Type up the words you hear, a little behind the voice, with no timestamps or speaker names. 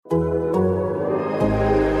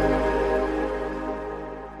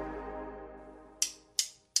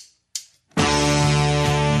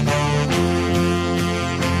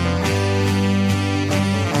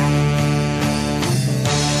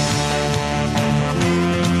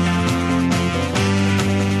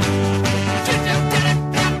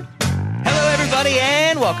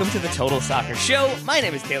welcome to the Total Soccer Show. My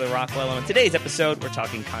name is Taylor Rockwell, and on today's episode, we're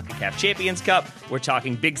talking Concacaf Champions Cup. We're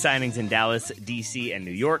talking big signings in Dallas, D.C., and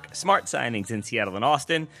New York, smart signings in Seattle and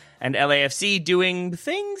Austin, and LAFC doing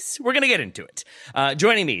things. We're going to get into it.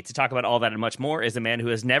 Joining me to talk about all that and much more is a man who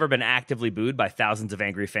has never been actively booed by thousands of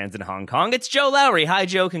angry fans in Hong Kong. It's Joe Lowry. Hi,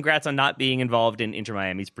 Joe. Congrats on not being involved in Inter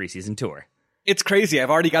Miami's preseason tour. It's crazy.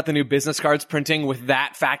 I've already got the new business cards printing with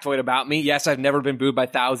that factoid about me. Yes, I've never been booed by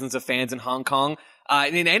thousands of fans in Hong Kong.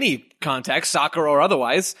 In any context, soccer or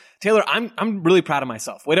otherwise. Taylor, I'm really proud of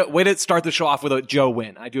myself. Way to start the show off with a Joe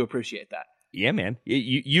win. I do appreciate that. Yeah, man.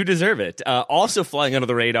 You deserve it. Also flying under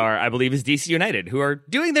the radar, I believe, is DC United, who are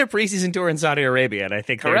doing their preseason tour in Saudi Arabia. And I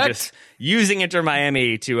think They're just using Inter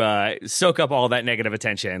Miami to soak up all that negative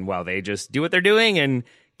attention while they just do what they're doing and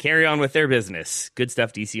carry on with their business. Good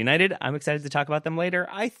stuff, DC United. I'm excited to talk about them later.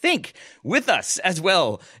 I think with us as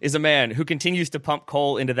well is a man who continues to pump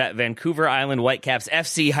coal into that Vancouver Island Whitecaps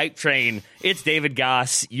FC hype train. It's David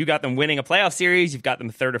Goss. You got them winning a playoff series. You've got them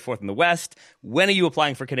third or fourth in the West. When are you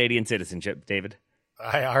applying for Canadian citizenship, David?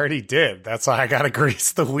 I already did. That's why I got to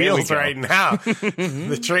grease the wheels right now.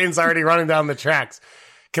 The train's already running down the tracks.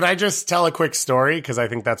 Can I just tell a quick story? Because I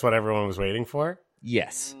think that's what everyone was waiting for.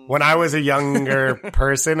 Yes. When I was a younger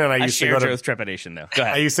person and I used to go to Joe's trepidation though. Go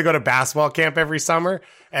ahead. I used to go to basketball camp every summer,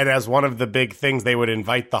 and as one of the big things they would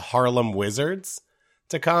invite the Harlem Wizards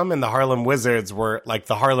to come, and the Harlem Wizards were like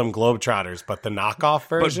the Harlem Globetrotters but the knockoff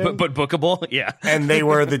version. But bookable, yeah. And they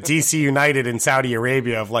were the DC United in Saudi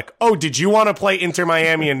Arabia of like, "Oh, did you want to play Inter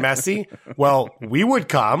Miami and Messi? Well, we would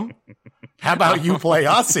come. How about you play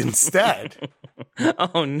us instead?"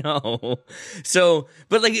 Oh no. So,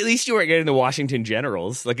 but like at least you weren't getting the Washington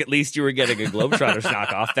Generals. Like at least you were getting a Globetrotters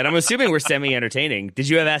knockoff that I'm assuming were semi-entertaining. Did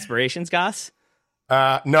you have aspirations, Goss?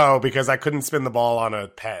 No, because I couldn't spin the ball on a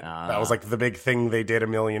pen. That was like the big thing they did a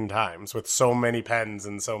million times with so many pens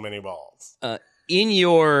and so many balls. In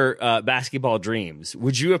your basketball dreams,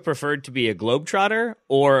 would you have preferred to be a Globetrotter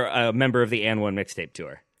or a member of the And One mixtape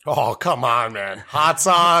tour? Oh, come on, man. Hot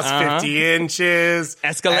sauce, 50 inches.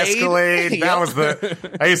 Escalade. That was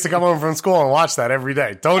I used to come home from school and watch that every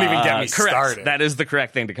day. Don't even get me started. That is the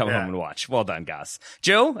correct thing to come home and watch. Well done, Goss.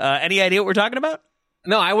 Joe, any idea what we're talking about?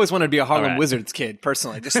 No, I always wanted to be a Harlem Wizards kid,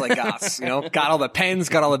 personally, just like Goss. Got all the pens,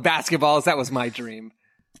 got all the basketballs. That was my dream.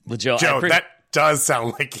 Well, Joe, that does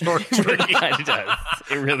sound like your dream. It does.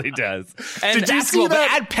 It really does. And did you see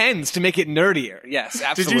that? Add pens to make it nerdier. Yes,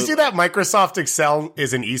 absolutely. Did you see that Microsoft Excel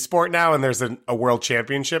is an esport now, and there's a world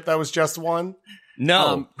championship that was just won?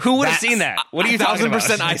 No. Who would have seen that? What are you talking about?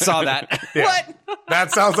 1,000% I saw that. Yeah. What?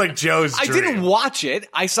 That sounds like Joe's dream. I didn't watch it.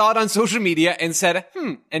 I saw it on social media and said,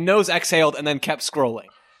 and nose exhaled and then kept scrolling.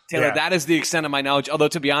 Taylor, that is the extent of my knowledge. Although,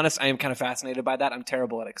 to be honest, I am kind of fascinated by that. I'm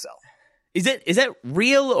terrible at Excel. Is that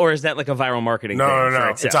real or is that like a viral marketing thing?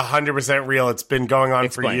 No. It's 100% real. It's been going on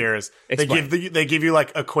for years. They give you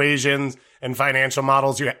like equations and financial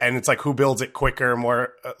models, and it's like who builds it quicker,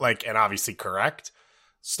 more and obviously correct,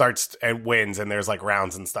 starts and wins, and there's like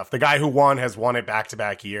rounds and stuff. The guy who won has won it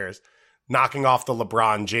back-to-back years, knocking off the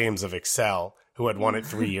LeBron James of Excel, who had won it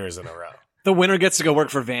 3 years in a row. The winner gets to go work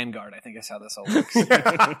for Vanguard, I think is how this all works.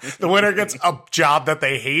 The winner gets a job that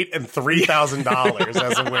they hate and $3,000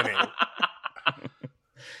 as a winning.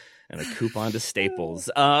 And a coupon to Staples.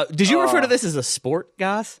 Did you refer to this as a sport,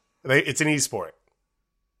 Goss? It's an esport.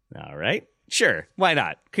 All right. Sure. Why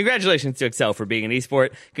not? Congratulations to Excel for being an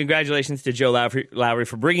esport. Congratulations to Joe Lowry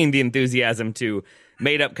for bringing the enthusiasm to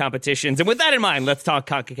made-up competitions. And with that in mind, let's talk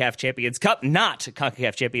Concacaf Champions Cup, not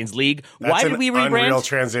Concacaf Champions League. Why did we rebrand? That's an unreal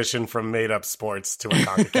transition from made-up sports to a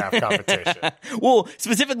Concacaf competition. Well,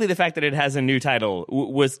 specifically the fact that it has a new title.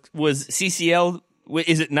 Was CCL...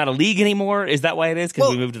 Is it not a league anymore? Is that why it is?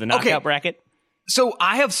 Because we moved to the knockout bracket? So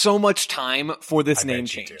I have so much time for this name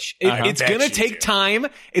change. It's going to take time.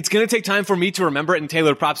 It's going to take time for me to remember it. And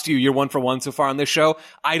Taylor, props to you. You're 1 for 1 so far on this show.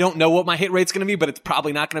 I don't know what my hit rate's going to be, but it's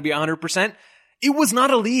probably not going to be 100%. It was not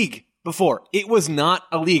a league before. It was not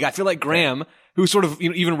a league. I feel like Graham, who sort of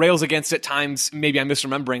even rails against at times, maybe I'm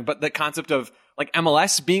misremembering, but the concept of like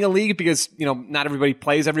MLS being a league because, not everybody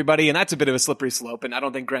plays everybody. And that's a bit of a slippery slope. And I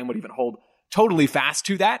don't think Graham would even hold totally fast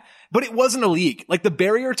to that, but it wasn't a league. Like the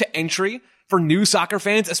barrier to entry for new soccer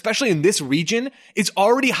fans, especially in this region, is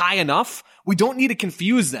already high enough. We don't need to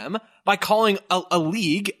confuse them by calling a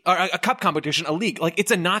league or a cup competition a league. Like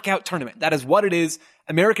it's a knockout tournament. That is what it is.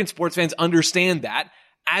 American sports fans understand that.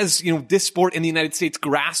 As this sport in the United States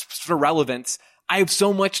grasps for relevance, I have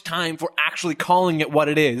so much time for actually calling it what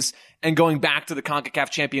it is and going back to the CONCACAF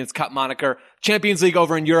Champions Cup moniker. Champions League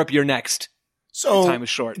over in Europe, you're next. So time is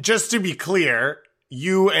short. Just to be clear,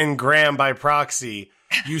 you and Graham by proxy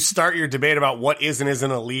you start your debate about what is and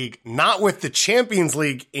isn't a league, not with the Champions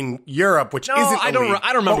League in Europe, which isn't a league, I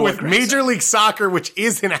don't remember but with Major League Soccer, which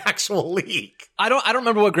is an actual league. I don't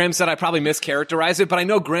remember what Graham said. I probably mischaracterized it, but I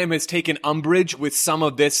know Graham has taken umbrage with some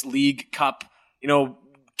of this League Cup,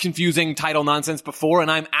 confusing title nonsense before, and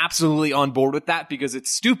I'm absolutely on board with that because it's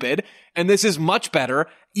stupid, and this is much better,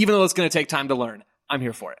 even though it's going to take time to learn. I'm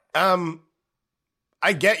here for it.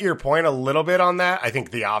 I get your point a little bit on that. I think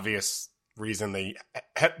the obvious reason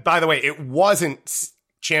by the way, it wasn't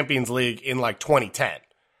Champions League in like 2010.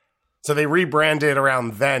 So they rebranded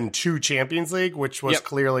around then to Champions League, which was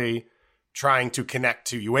clearly trying to connect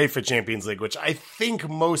to UEFA Champions League, which I think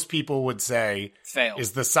most people would say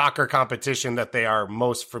is the soccer competition that they are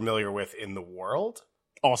most familiar with in the world.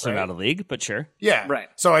 Also not a league, but sure. Yeah. Right.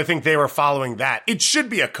 So I think they were following that. It should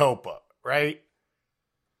be a Copa, right?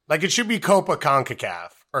 Like it should be Copa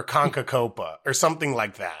Concacaf or Conca-Copa or something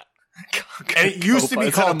like that. And it used to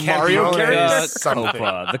be called Mario Copa.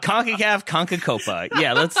 The CONCACAF Conca-Copa.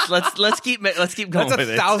 Yeah, let's keep going with it.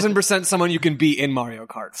 That's 1,000% someone you can beat in Mario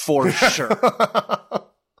Kart for sure.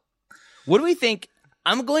 What do we think?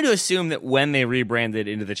 I'm going to assume that when they rebranded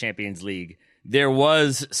into the Champions League, there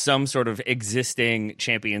was some sort of existing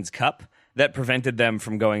Champions Cup that prevented them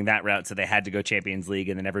from going that route, so they had to go Champions League,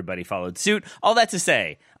 and then everybody followed suit. All that to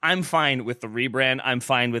say, I'm fine with the rebrand. I'm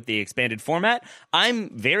fine with the expanded format.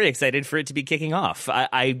 I'm very excited for it to be kicking off.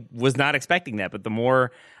 I was not expecting that, but the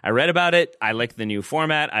more I read about it, I like the new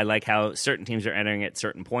format. I like how certain teams are entering at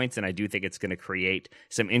certain points, and I do think it's going to create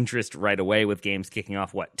some interest right away with games kicking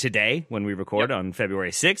off, today, when we record on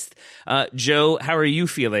February 6th. Joe, how are you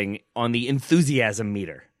feeling on the enthusiasm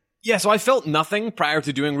meter? Yeah, so I felt nothing prior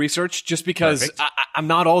to doing research, just because I'm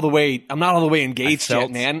not all the way engaged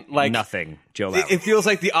yet, man. Like nothing, Joe. It feels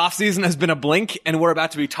like the offseason has been a blink, and we're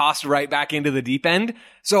about to be tossed right back into the deep end.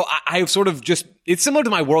 So I've sort of it's similar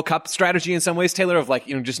to my World Cup strategy in some ways, Taylor, of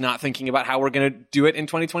just not thinking about how we're going to do it in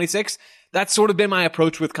 2026. That's sort of been my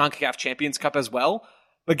approach with Concacaf Champions Cup as well.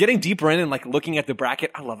 But getting deeper in and looking at the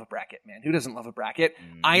bracket, I love a bracket, man. Who doesn't love a bracket?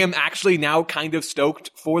 I am actually now kind of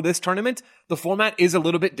stoked for this tournament. The format is a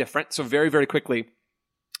little bit different. So very, very quickly,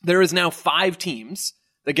 there is now 5 teams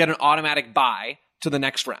that get an automatic bye to the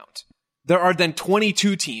next round. There are then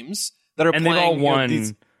 22 teams that are playing. They've all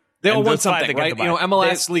won. They all won something, right?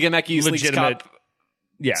 MLS, Liga MX, Leagues Cup.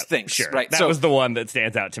 Yeah, things, sure. Right? That was the one that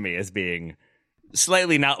stands out to me as being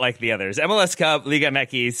slightly not like the others. MLS Cup, Liga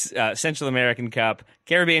MX, Central American Cup,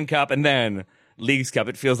 Caribbean Cup, and then Leagues Cup.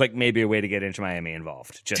 It feels like maybe a way to get Inter Miami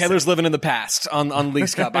involved. Taylor's living in the past on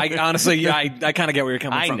Leagues Cup. I honestly, I kind of get where you're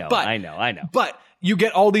coming from. I know. But you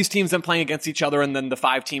get all these teams then playing against each other, and then the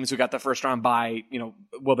 5 teams who got the first round bye,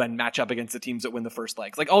 will then match up against the teams that win the first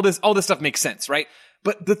legs. All this stuff makes sense, right?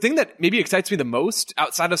 But the thing that maybe excites me the most,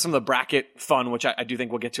 outside of some of the bracket fun, which I do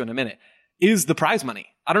think we'll get to in a minute, is the prize money.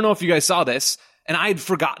 I don't know if you guys saw this, and I had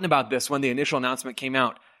forgotten about this when the initial announcement came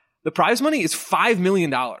out. The prize money is $5 million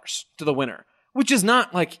to the winner, which is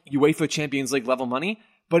not like UEFA Champions League level money,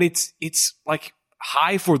 but it's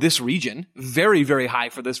high for this region. Very, very high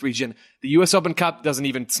for this region. The US Open Cup doesn't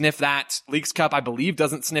even sniff that. Leagues Cup, I believe,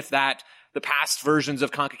 doesn't sniff that. The past versions of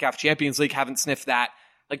CONCACAF Champions League haven't sniffed that.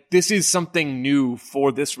 This is something new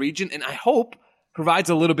for this region, and I hope provides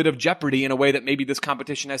a little bit of jeopardy in a way that maybe this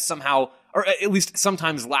competition has somehow, or at least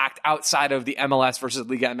sometimes lacked outside of the MLS versus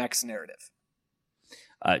Liga MX narrative.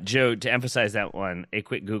 Joe, to emphasize that one, a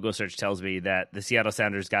quick Google search tells me that the Seattle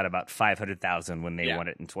Sounders got about $500,000 when they won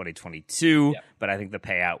it in 2022, but I think the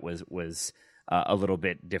payout was a little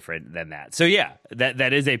bit different than that. So yeah,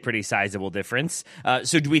 that is a pretty sizable difference.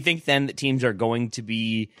 So do we think then that teams are going to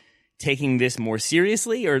be taking this more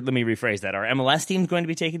seriously? Or let me rephrase that. Are MLS teams going to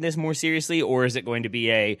be taking this more seriously? Or is it going to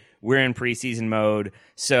be we're in preseason mode,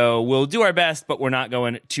 so we'll do our best, but we're not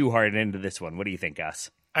going too hard into this one? What do you think, Gus?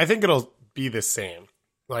 I think it'll be the same.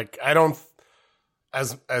 I don't,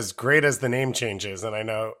 as great as the name changes, and I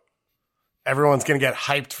know everyone's going to get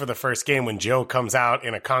hyped for the first game when Joe comes out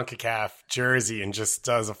in a CONCACAF jersey and just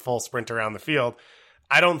does a full sprint around the field.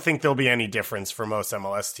 I don't think there'll be any difference for most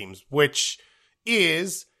MLS teams, which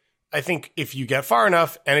is, I think, if you get far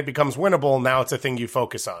enough and it becomes winnable, now it's a thing you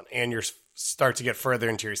focus on and you start to get further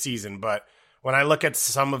into your season. But when I look at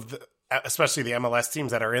some of the, especially the MLS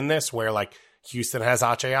teams that are in this, where Houston has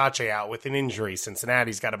Ache out with an injury,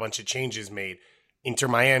 Cincinnati's got a bunch of changes made, Inter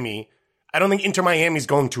Miami, I don't think Inter Miami's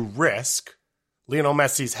going to risk Lionel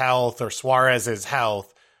Messi's health or Suarez's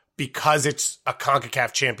health because it's a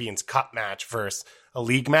CONCACAF Champions Cup match versus a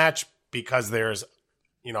league match, because there's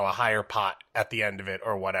a higher pot at the end of it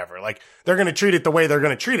or whatever. They're going to treat it the way they're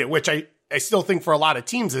going to treat it, which I still think for a lot of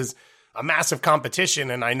teams is a massive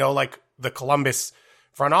competition. And I know the Columbus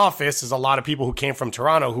front office is a lot of people who came from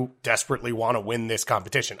Toronto who desperately want to win this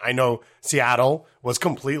competition. I know Seattle was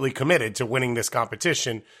completely committed to winning this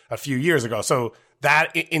competition a few years ago. So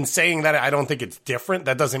that, in saying that, I don't think it's different.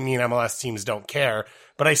 That doesn't mean MLS teams don't care,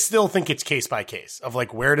 but I still think it's case by case of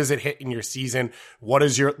like, where does it hit in your season? What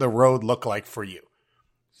does the road look like for you?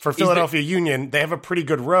 For Philadelphia Union, they have a pretty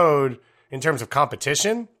good road in terms of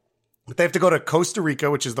competition, but they have to go to Costa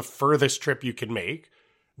Rica, which is the furthest trip you can make.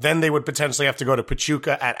 Then they would potentially have to go to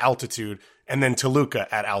Pachuca at altitude and then Toluca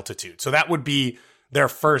at altitude. So that would be their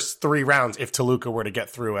first 3 rounds if Toluca were to get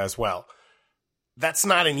through as well. That's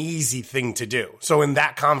not an easy thing to do. So in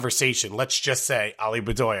that conversation, let's just say Ali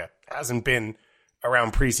Bedoya hasn't been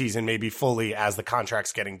around preseason maybe fully as the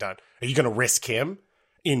contract's getting done. Are you going to risk him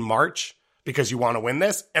in March because you want to win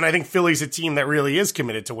this? And I think Philly's a team that really is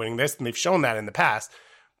committed to winning this, and they've shown that in the past.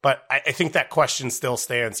 But I think that question still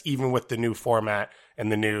stands, even with the new format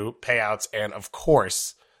and the new payouts and, of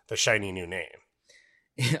course, the shiny new name.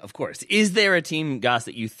 Of course. Is there a team, Goss,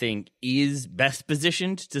 that you think is best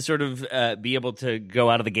positioned to sort of be able to go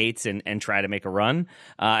out of the gates and try to make a run?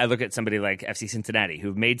 I look at somebody like FC Cincinnati,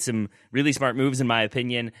 who've made some really smart moves, in my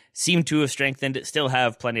opinion, seem to have strengthened, still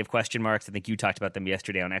have plenty of question marks. I think you talked about them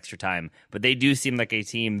yesterday on Extra Time, but they do seem like a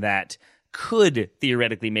team that could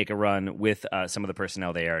theoretically make a run with some of the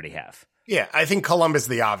personnel they already have. Yeah, I think Columbus is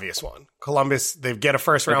the obvious one. Columbus, they get a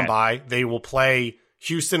first round bye. They will play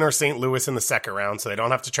Houston or St. Louis in the second round, so they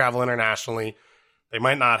don't have to travel internationally. They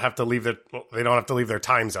might not have to leave they don't have to leave their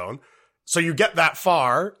time zone. So you get that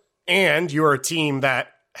far, and you're a team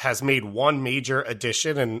that has made one major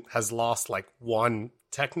addition and has lost like one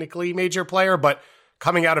technically major player, but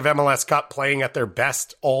coming out of MLS Cup, playing at their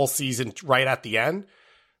best all season right at the end,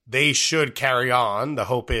 they should carry on, the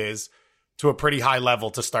hope is, to a pretty high level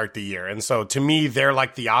to start the year. And so to me, they're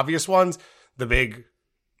like the obvious ones. The big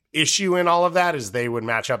issue in all of that is they would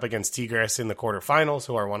match up against Tigres in the quarterfinals,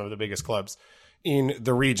 who are one of the biggest clubs in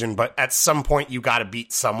the region. But at some point, you got to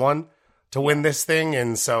beat someone to win this thing.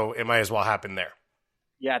 And so it might as well happen there.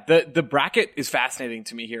 Yeah, the bracket is fascinating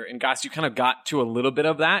to me here. And Goss, you kind of got to a little bit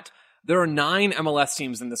of that. There are 9 MLS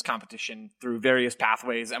teams in this competition through various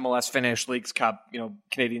pathways, MLS Finish, Leagues Cup,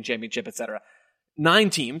 Canadian Championship, etc. 9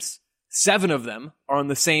 teams, 7 of them are on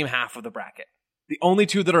the same half of the bracket. The only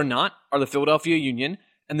 2 that are not are the Philadelphia Union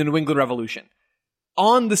and the New England Revolution.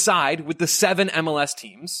 On the side with the 7 MLS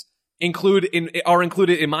teams are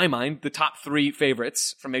included in my mind the top 3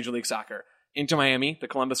 favorites from Major League Soccer: Inter Miami, the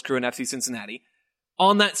Columbus Crew, and FC Cincinnati.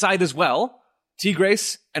 On that side as well,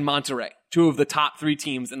 Tigres and Monterrey, 2 of the top 3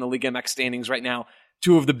 teams in the Liga MX standings right now,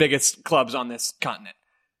 2 of the biggest clubs on this continent.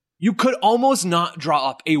 You could almost not draw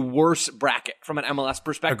up a worse bracket from an MLS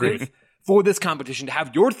perspective for this competition to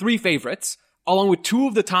have your 3 favorites, along with 2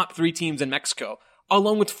 of the top 3 teams in Mexico,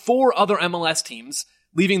 along with 4 other MLS teams,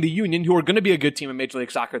 leaving the Union, who are going to be a good team in Major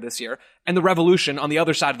League Soccer this year, and the Revolution on the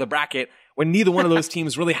other side of the bracket, when neither one of those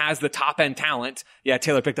teams really has the top-end talent. Yeah,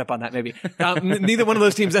 Taylor picked up on that, maybe. Neither one of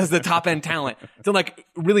those teams has the top-end talent to,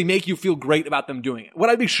 really make you feel great about them doing it. Would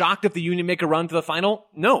I be shocked if the Union make a run to the final?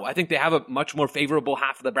 No, I think they have a much more favorable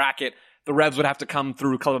half of the bracket. The Revs would have to come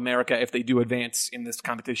through Club America if they do advance in this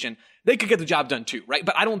competition. They could get the job done too, right?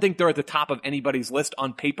 But I don't think they're at the top of anybody's list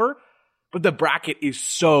on paper. But the bracket is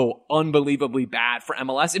so unbelievably bad for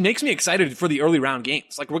MLS. It makes me excited for the early round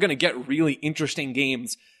games. We're going to get really interesting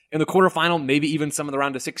games in the quarterfinal, maybe even some of the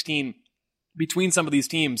round of 16 between some of these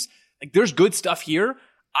teams. There's good stuff here.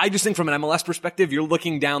 I just think from an MLS perspective, you're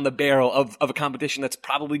looking down the barrel of a competition that's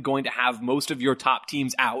probably going to have most of your top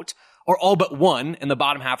teams out, or all but one in the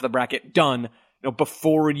bottom half of the bracket done,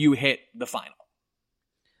 before you hit the final.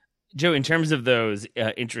 Joe, in terms of those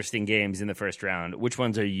interesting games in the first round, which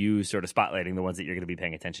ones are you sort of spotlighting, the ones that you're going to be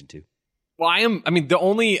paying attention to? Well, the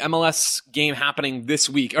only MLS game happening this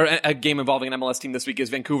week, or a game involving an MLS team this week, is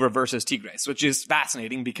Vancouver versus Tigres, which is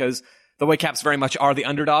fascinating because the Whitecaps very much are the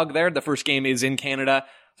underdog there. The first game is in Canada.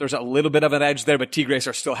 There's a little bit of an edge there, but Tigres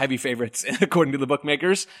are still heavy favorites according to the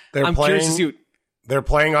bookmakers. Curious to see. They're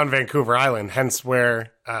playing on Vancouver Island, hence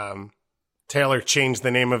where Taylor changed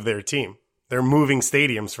the name of their team. They're moving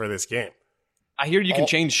stadiums for this game. I hear you can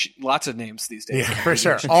change lots of names these days. Yeah, for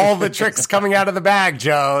sure. All the tricks coming out of the bag,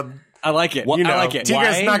 Joe. I like it. I like it.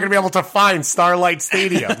 Tigres is not going to be able to find Starlight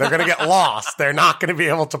Stadium. They're going to get lost. They're not going to be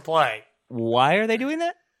able to play. Why are they doing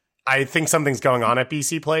that? I think something's going on at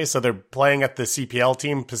BC Place. So they're playing at the CPL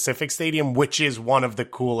team Pacific Stadium, which is one of the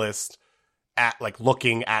coolest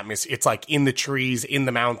looking atmosphere. It's in the trees, in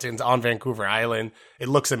the mountains, on Vancouver Island. It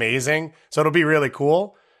looks amazing. So it'll be really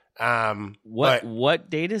cool. What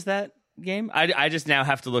date is that? game? I just now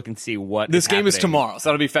have to look and see what this game is tomorrow, so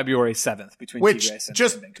that'll be February 7th between Tigres and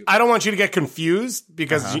Vancouver. I don't want you to get confused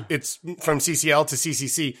because it's from CCL to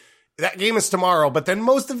CCC. That game is tomorrow, but then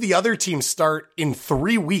most of the other teams start in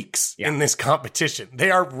 3 weeks in this competition. They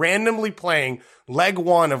are randomly playing leg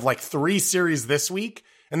one of like 3 series this week,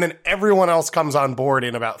 and then everyone else comes on board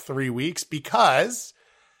in about 3 weeks because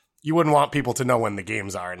you wouldn't want people to know when the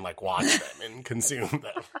games are and like watch them and consume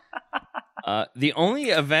them. The only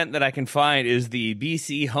event that I can find is the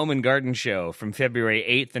BC Home and Garden Show from February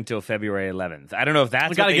 8th until February 11th. I don't know if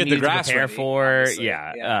that's what they need to prepare for.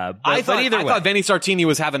 Yeah. I thought Vanni Sartini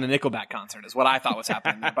was having a Nickelback concert is what I thought was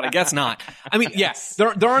happening there, but I guess not. I mean, yes,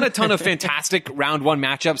 there aren't a ton of fantastic round one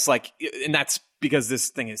matchups, like, and that's because this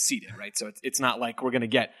thing is seeded, right? So it's not like we're going to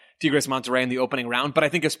get Tigres Monterrey in the opening round, but I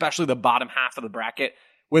think especially the bottom half of the bracket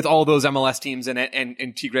with all those MLS teams in it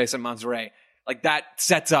and Tigres and Monterrey, like that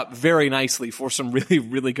sets up very nicely for some really,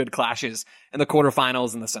 really good clashes in the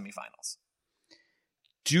quarterfinals and the semifinals.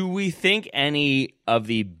 Do we think any of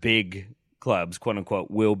the big clubs, quote unquote,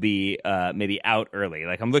 will be maybe out early?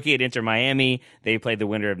 Like I'm looking at Inter Miami. They played the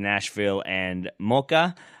winner of Nashville and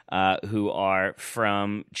Mocha, who are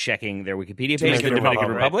from checking their Wikipedia page, the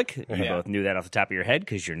Dominican Republic. Right? You both knew that off the top of your head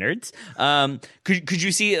because you're nerds. Could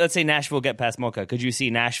you see, let's say Nashville get past Mocha, could you see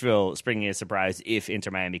Nashville springing a surprise if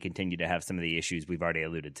Inter Miami continue to have some of the issues we've already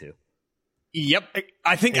alluded to? Yep.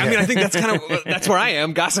 I think that's kind of, that's where I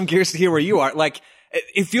am. Goss, I'm curious to hear where you are. Like,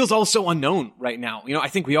 it feels all so unknown right now. You know, I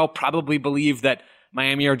think we all probably believe that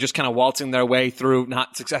Miami are just kind of waltzing their way through,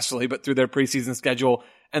 not successfully, but through their preseason schedule.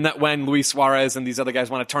 And that when Luis Suarez and these other guys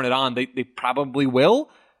want to turn it on, they probably will,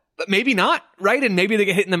 but maybe not, right? And maybe they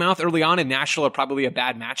get hit in the mouth early on, and Nashville are probably a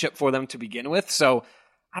bad matchup for them to begin with. So,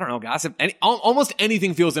 I don't know, guys. Almost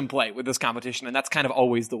anything feels in play with this competition, and that's kind of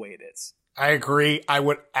always the way it is. I agree. I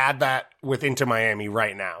would add that with Inter Miami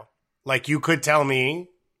right now. Like, you could tell me,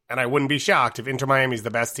 and I wouldn't be shocked if Inter Miami is the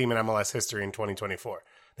best team in MLS history in 2024.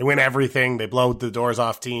 They win everything. They blow the doors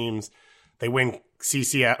off teams. They win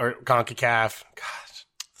CCF or CONCACAF. Gosh,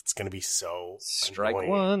 it's going to be so strike annoying.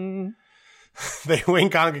 One. They win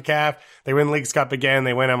CONCACAF. They win Leagues Cup again.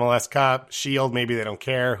 They win MLS Cup. Shield, maybe they don't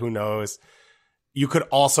care. Who knows? You could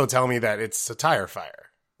also tell me that it's a tire fire,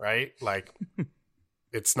 right? Like,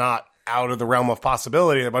 it's not out of the realm of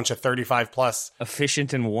possibility. A bunch of 35 plus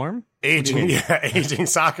efficient and warm aging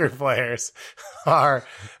soccer players are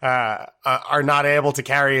not able to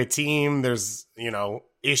carry a team. There's,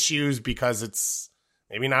 issues because it's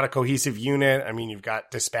maybe not a cohesive unit. I mean, you've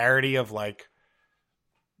got disparity of like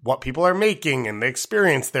what people are making and the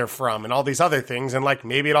experience they're from and all these other things. And like,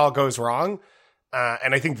 maybe it all goes wrong.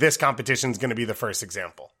 And I think this competition is going to be the first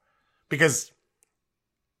example because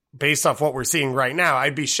based off what we're seeing right now,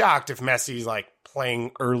 I'd be shocked if Messi's like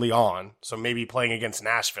playing early on. So maybe playing against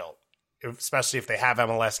Nashville, especially if they have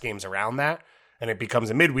MLS games around that and it becomes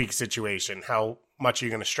a midweek situation. How much are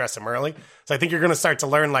you going to stress him early? So I think you're going to start to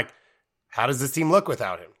learn, like, how does this team look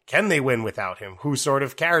without him? Can they win without him? Who sort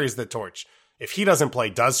of carries the torch? If he doesn't play,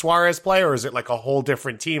 does Suarez play? Or is it like a whole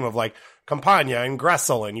different team of like Campagna and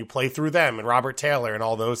Gressel and you play through them and Robert Taylor and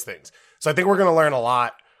all those things? So I think we're going to learn a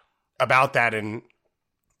lot about that. And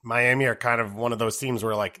Miami are kind of one of those teams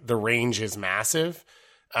where like the range is massive.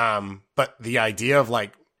 But the idea of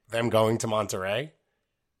like them going to Monterrey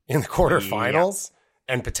in the quarterfinals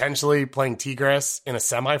and potentially playing Tigres in a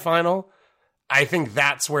semifinal, I think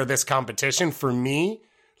that's where this competition, for me,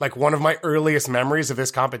 like one of my earliest memories of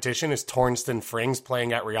this competition is Torsten Frings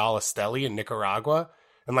playing at Real Esteli in Nicaragua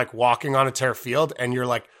and like walking on a turf field. And you're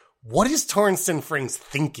like, what is Torsten Frings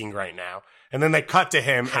thinking right now? And then they cut to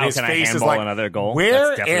him and his face is like, another goal?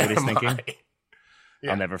 Where am I?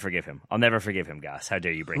 Yeah. I'll never forgive him, Gus. How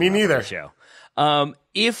dare you bring me him neither. On the show.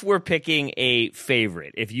 If we're picking a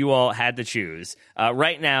favorite, if you all had to choose,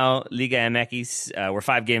 right now, Liga MX, we're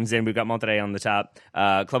 5 games in. We've got Monterrey on the top,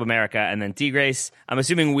 Club America, and then Tigres. I'm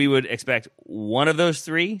assuming we would expect one of those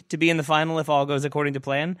 3 to be in the final if all goes according to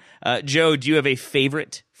plan. Joe, do you have a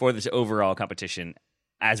favorite for this overall competition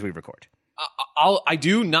as we record? I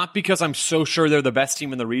do, not because I'm so sure they're the best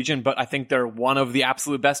team in the region, but I think they're one of the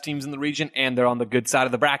absolute best teams in the region, and they're on the good side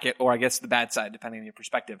of the bracket, or I guess the bad side, depending on your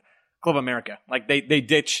perspective. Club America. Like, they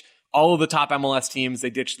ditch all of the top MLS teams. They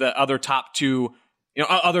ditch the other top 2,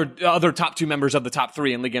 other top 2 members of the top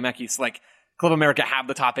 3 in Liga MX. Like, Club America have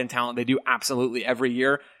the top end talent. They do absolutely every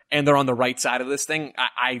year, and they're on the right side of this thing.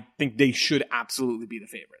 I think they should absolutely be the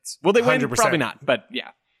favorites. Will they win? 100%. Probably not, but yeah.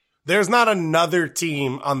 There's not another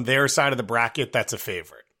team on their side of the bracket that's a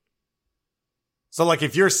favorite. So, like,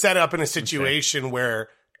 if you're set up in a situation where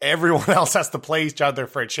everyone else has to play each other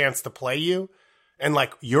for a chance to play you, and,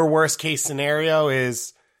 like, your worst case scenario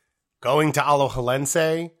is going to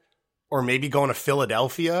Alajuelense or maybe going to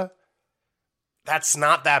Philadelphia, that's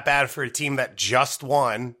not that bad for a team that just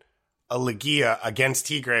won a Liguilla against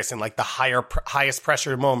Tigres in like the highest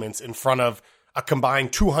pressure moments in front of a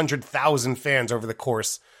combined 200,000 fans over the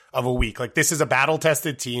course of a week. Like, this is a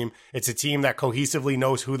battle-tested team. It's a team that cohesively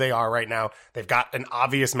knows who they are right now. They've got an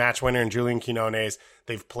obvious match winner in Julian Quinones.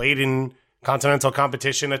 They've played in continental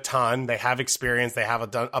competition a ton. They have experience. They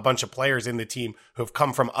have a bunch of players in the team who have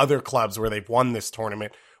come from other clubs where they've won this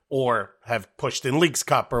tournament or have pushed in Leagues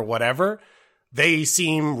Cup or whatever. They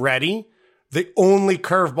seem ready. The only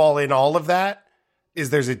curveball in all of that is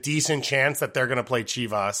there's a decent chance that they're going to play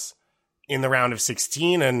Chivas in the round of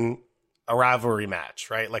 16 and a rivalry match,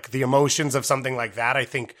 right? Like, the emotions of something like that, I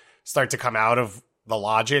think, start to come out of the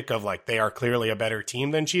logic of, like, they are clearly a better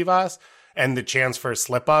team than Chivas, and the chance for a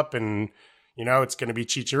slip up, and, you know, it's going to be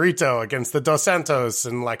Chicharito against the Dos Santos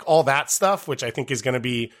and like all that stuff, which I think is going to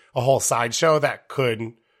be a whole sideshow that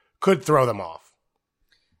could throw them off.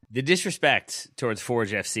 The disrespect towards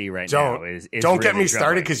Forge FC now is don't really get me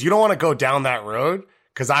started, because you don't want to go down that road,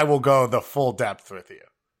 because I will go the full depth with you.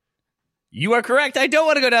 You are correct. I don't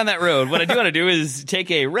want to go down that road. What I do want to do is take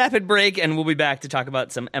a rapid break, and we'll be back to talk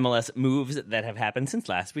about some MLS moves that have happened since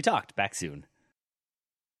last we talked. Back soon.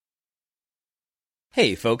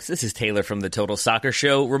 Hey folks, this is Taylor from the Total Soccer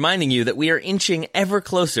Show, reminding you that we are inching ever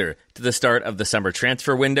closer to the start of the summer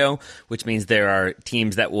transfer window, which means there are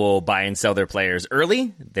teams that will buy and sell their players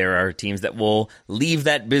early, there are teams that will leave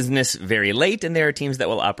that business very late, and there are teams that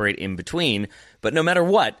will operate in between. But no matter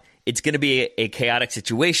what, it's going to be a chaotic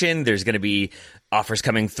situation. There's going to be offers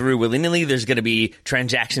coming through willy-nilly. There's going to be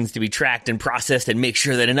transactions to be tracked and processed and make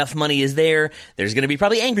sure that enough money is there. There's going to be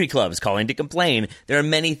probably angry clubs calling to complain. There are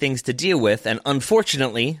many things to deal with, and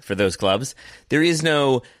unfortunately for those clubs, there is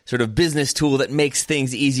no sort of business tool that makes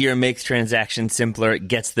things easier, makes transactions simpler,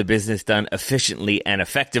 gets the business done efficiently and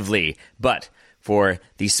effectively. But for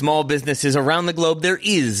the small businesses around the globe, there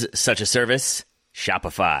is such a service,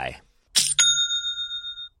 Shopify.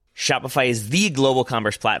 Shopify is the global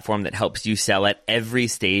commerce platform that helps you sell at every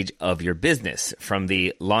stage of your business, from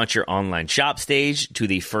the launch your online shop stage to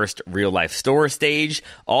the first real-life store stage,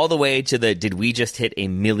 all the way to the did we just hit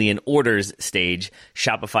 1 million orders stage.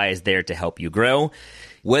 Shopify is there to help you grow.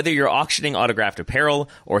 Whether you're auctioning autographed apparel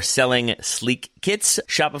or selling sleek kits,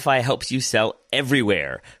 Shopify helps you sell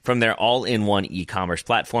everywhere. From their all-in-one e-commerce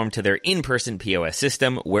platform to their in-person POS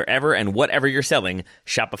system, wherever and whatever you're selling,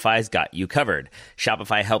 Shopify's got you covered.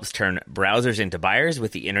 Shopify helps turn browsers into buyers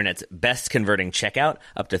with the internet's best converting checkout,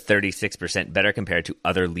 up to 36% better compared to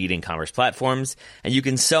other leading commerce platforms. And you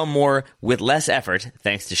can sell more with less effort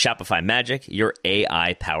thanks to Shopify Magic, your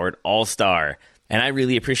AI-powered all-star. And I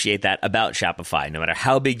really appreciate that about Shopify. No matter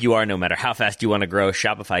how big you are, no matter how fast you want to grow,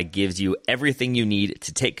 Shopify gives you everything you need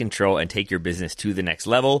to take control and take your business to the next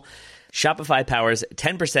level. Shopify powers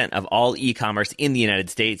 10% of all e-commerce in the United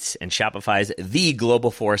States, and Shopify's the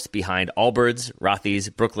global force behind Allbirds, Rothy's,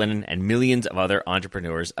 Brooklinen, and millions of other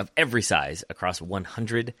entrepreneurs of every size across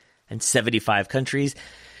 175 countries.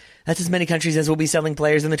 That's as many countries as will be selling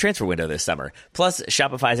players in the transfer window this summer. Plus,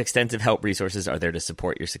 Shopify's extensive help resources are there to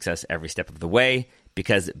support your success every step of the way,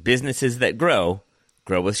 because businesses that grow,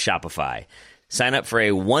 grow with Shopify. Sign up for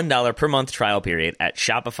a $1 per month trial period at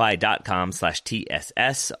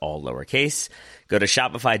shopify.com/TSS, all lowercase. Go to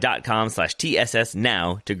shopify.com/TSS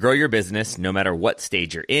now to grow your business no matter what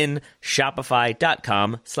stage you're in.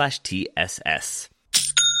 Shopify.com/TSS.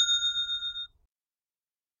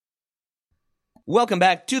 Welcome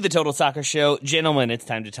back to the Total Soccer Show. Gentlemen, it's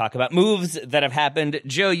time to talk about moves that have happened.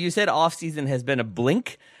 Joe, you said offseason has been a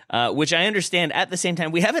blink, which I understand. At the same time,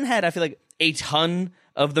 we haven't had, I feel like, a ton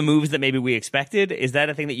of the moves that maybe we expected. Is that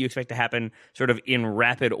a thing that you expect to happen sort of in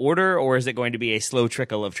rapid order, or is it going to be a slow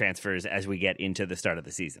trickle of transfers as we get into the start of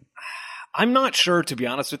the season? I'm not sure, to be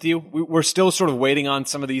honest with you. We're still sort of waiting on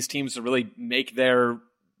some of these teams to really make their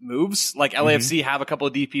moves. Like LAFC have a couple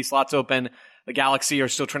of DP slots open. The Galaxy are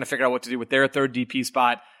still trying to figure out what to do with their third DP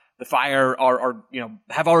spot. The Fire are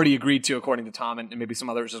have already agreed to, according to Tom and maybe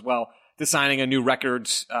some others as well, to signing a new record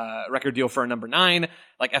deal for a number 9.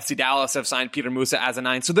 Like FC Dallas have signed Peter Musa as a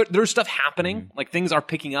 9. So there's stuff happening. Like, things are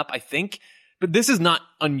picking up, I think. But this is not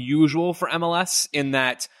unusual for MLS in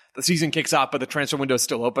that the season kicks off, but the transfer window is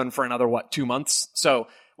still open for another, 2 months. So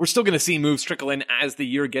we're still going to see moves trickle in as the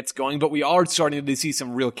year gets going, but we are starting to see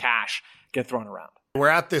some real cash get thrown around. We're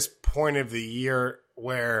at this point of the year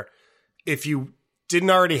where if you didn't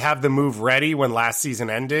already have the move ready when last season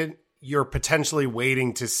ended, you're potentially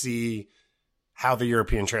waiting to see how the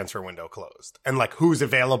European transfer window closed and like who's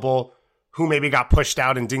available, who maybe got pushed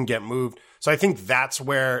out and didn't get moved. So I think that's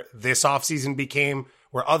where this offseason became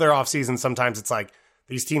Where other off seasons, sometimes it's like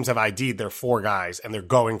these teams have ID'd their 4 guys and they're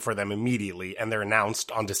going for them immediately, and they're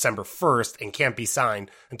announced on December 1st and can't be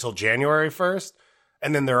signed until January 1st.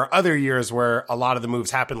 And then there are other years where a lot of the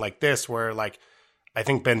moves happen like this, where like I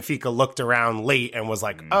think Benfica looked around late and was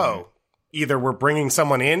like, oh, either we're bringing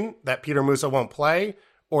someone in that Peter Musa won't play,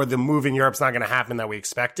 or the move in Europe's not going to happen that we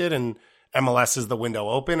expected, and MLS is the window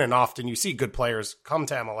open. And often you see good players come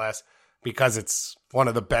to MLS because it's one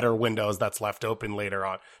of the better windows that's left open later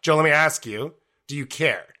on. Joe, let me ask you, do you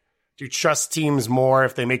care? Do you trust teams more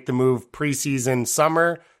if they make the move preseason,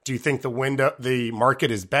 summer? Do you think the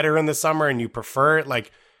market is better in the summer and you prefer it?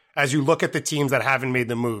 Like, as you look at the teams that haven't made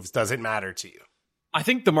the moves, does it matter to you? I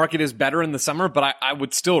think the market is better in the summer, but I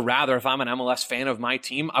would still rather, if I'm an MLS fan of my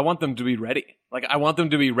team, I want them to be ready. Like, I want them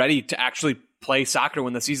to be ready to actually play soccer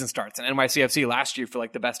when the season starts. And NYCFC last year, for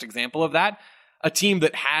like the best example of that, a team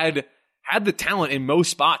that had the talent in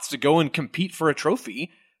most spots to go and compete for a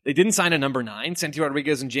trophy. They didn't sign a number 9. Santi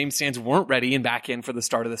Rodriguez and James Sands weren't ready and back in for the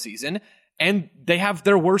start of the season. And they have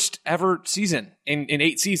their worst ever season in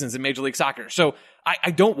 8 seasons in Major League Soccer. So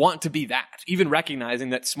I don't want to be that. Even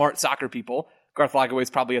recognizing that smart soccer people, Garth Lagaway is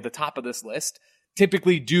probably at the top of this list,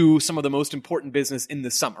 typically do some of the most important business in the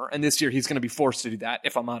summer. And this year he's going to be forced to do that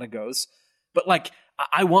if Amada goes. But like,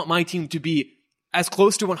 I want my team to be as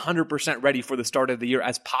close to 100% ready for the start of the year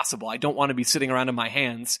as possible. I don't want to be sitting around in my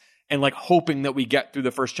hands and like hoping that we get through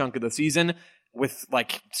the first chunk of the season with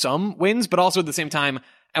like some wins, but also at the same time,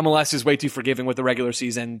 MLS is way too forgiving with the regular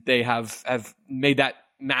season. They have made that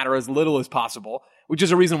matter as little as possible, which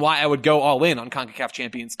is a reason why I would go all in on Concacaf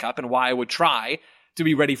Champions Cup and why I would try to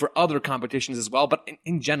be ready for other competitions as well. But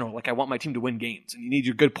in general, like, I want my team to win games, and you need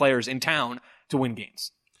your good players in town to win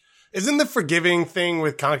games. Isn't the forgiving thing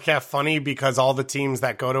with CONCACAF funny because all the teams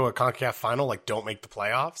that go to a CONCACAF final like don't make the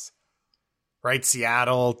playoffs? Right?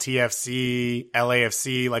 Seattle, TFC,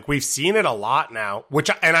 LAFC, like we've seen it a lot now,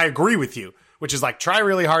 and I agree with you, which is like try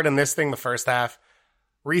really hard in this thing the first half,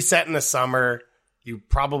 reset in the summer. You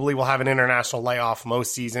probably will have an international layoff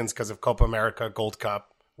most seasons because of Copa America, Gold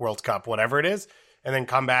Cup, World Cup, whatever it is, and then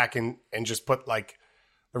come back and just put like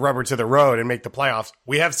the rubber to the road and make the playoffs.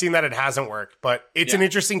 We have seen that it hasn't worked, but it's an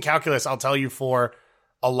interesting calculus, I'll tell you, for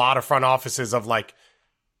a lot of front offices of like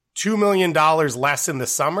 $2 million less in the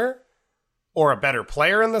summer or a better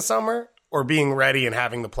player in the summer or being ready and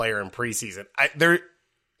having the player in preseason.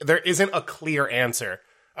 There isn't a clear answer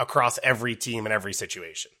across every team and every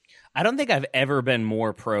situation. I don't think I've ever been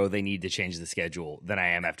more pro they need to change the schedule than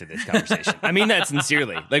I am after this conversation. I mean that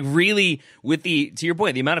sincerely. Like really, to your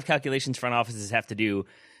point, the amount of calculations front offices have to do,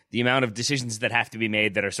 the amount of decisions that have to be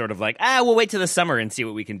made that are sort of like, we'll wait till the summer and see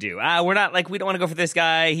what we can do. We're not like, we don't want to go for this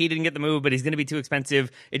guy. He didn't get the move, but he's going to be too expensive.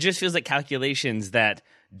 It just feels like calculations that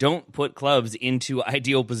don't put clubs into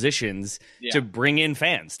ideal positions to bring in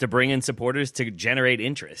fans, to bring in supporters, to generate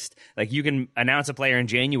interest. Like you can announce a player in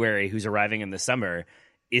January who's arriving in the summer.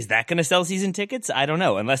 Is that going to sell season tickets? I don't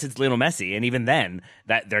know, unless it's Lionel Messi. And even then,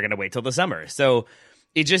 that they're going to wait till the summer. So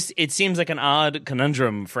it seems like an odd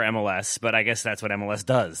conundrum for MLS, but I guess that's what MLS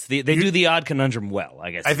does. They do the odd conundrum well,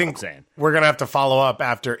 I guess. I think what I'm saying. We're going to have to follow up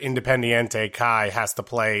after Independiente Kai has to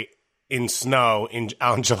play in snow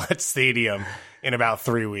on Gillette Stadium in about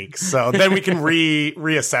 3 weeks. So then we can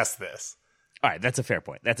reassess this. All right, that's a fair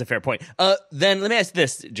point. Then let me ask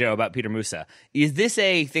this, Joe, about Peter Musa. Is this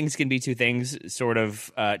a things can be two things sort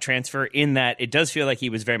of transfer, in that it does feel like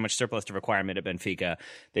he was very much surplus to requirement at Benfica?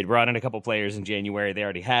 They'd brought in a couple players in January. They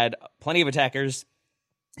already had plenty of attackers.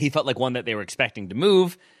 He felt like one that they were expecting to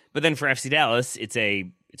move. But then for FC Dallas, it's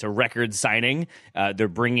a record signing. They're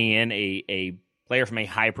bringing in a player from a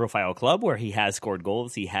high-profile club where he has scored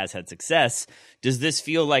goals. He has had success. Does this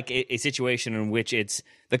feel like a situation in which it's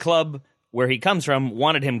the club where he comes from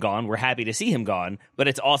wanted him gone, we're happy to see him gone, but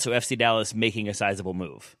it's also FC Dallas making a sizable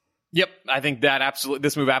move? Yep, I think that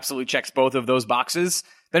this move absolutely checks both of those boxes.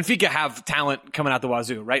 Benfica have talent coming out the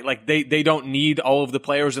wazoo, right? Like they don't need all of the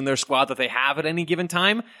players in their squad that they have at any given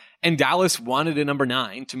time. And Dallas wanted a number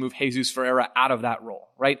 9 to move Jesus Ferreira out of that role,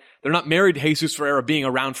 right? They're not married to Jesus Ferreira being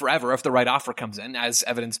around forever if the right offer comes in, as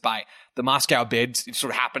evidenced by the Moscow bid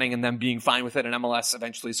sort of happening and them being fine with it and MLS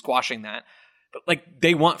eventually squashing that. But like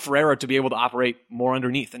they want Ferreira to be able to operate more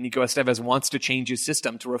underneath. And Nico Estevez wants to change his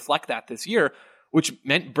system to reflect that this year, which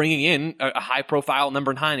meant bringing in a high-profile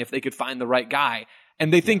number 9 if they could find the right guy.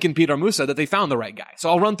 And they think in Peter Musa that they found the right guy. So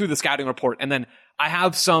I'll run through the scouting report, and then I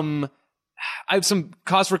have some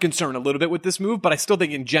cause for concern a little bit with this move, but I still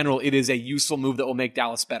think in general it is a useful move that will make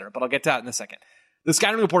Dallas better. But I'll get to that in a second. The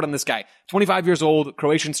scouting report on this guy, 25 years old,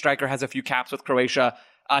 Croatian striker, has a few caps with Croatia.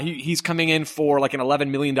 He's coming in for like an $11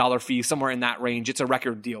 million fee, somewhere in that range. It's a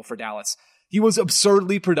record deal for Dallas. he was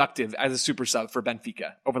absurdly productive as a super sub for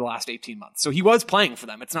Benfica over the last 18 months. So he was playing for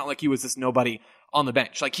them. It's not like he was this nobody on the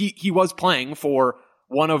bench. Like he was playing for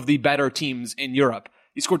one of the better teams in Europe.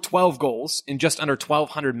 He scored 12 goals in just under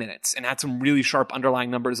 1,200 minutes and had some really sharp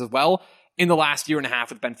underlying numbers as well in the last year and a half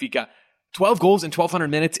with Benfica. 12 goals in 1,200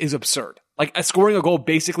 minutes is absurd. Like scoring a goal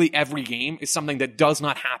basically every game is something that does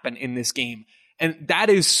not happen in this game. And that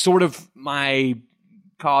is sort of my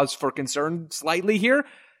cause for concern slightly here.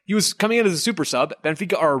 He was coming in as a super sub.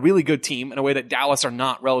 Benfica are a really good team in a way that Dallas are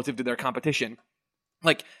not relative to their competition.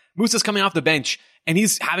 Like, Musa's coming off the bench, and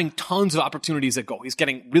he's having tons of opportunities at goal. He's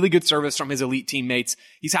getting really good service from his elite teammates.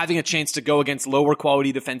 He's having a chance to go against lower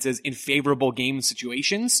quality defenses in favorable game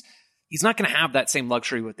situations. He's not going to have that same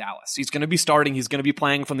luxury with Dallas. He's going to be starting. He's going to be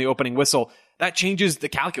playing from the opening whistle. That changes the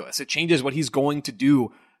calculus. It changes what he's going to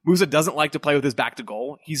do. Musa doesn't like to play with his back to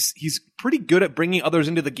goal. He's pretty good at bringing others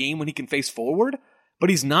into the game when he can face forward, but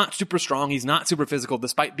he's not super strong. He's not super physical,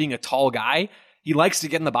 despite being a tall guy. He likes to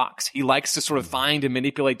get in the box. He likes to sort of find and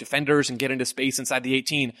manipulate defenders and get into space inside the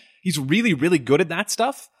 18. He's really, really good at that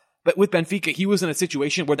stuff. But with Benfica, he was in a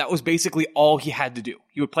situation where that was basically all he had to do.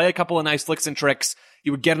 He would play a couple of nice flicks and tricks. He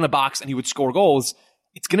would get in the box and he would score goals.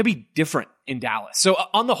 It's going to be different in Dallas. So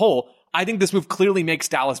on the whole, I think this move clearly makes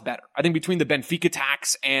Dallas better. I think between the Benfica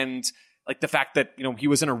tax and like the fact that, you know, he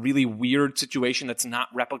was in a really weird situation that's not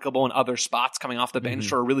replicable in other spots coming off the bench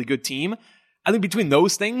for a really good team. I think between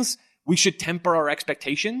those things, we should temper our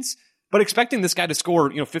expectations. But expecting this guy to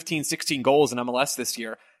score, 15, 16 goals in MLS this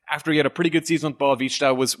year, after he had a pretty good season with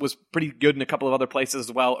Boavista, was pretty good in a couple of other places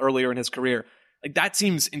as well earlier in his career. Like, that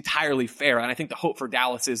seems entirely fair. And I think the hope for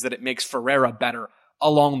Dallas is that it makes Ferreira better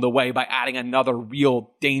along the way by adding another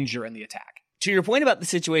real danger in the attack. To your point about the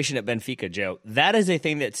situation at Benfica, Joe, that is a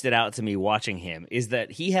thing that stood out to me watching him, is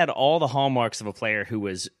that he had all the hallmarks of a player who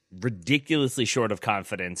was ridiculously short of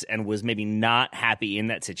confidence and was maybe not happy in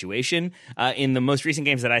that situation. In the most recent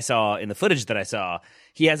games that I saw, in the footage that I saw,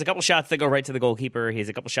 he has a couple shots that go right to the goalkeeper. He has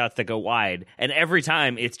a couple shots that go wide. And every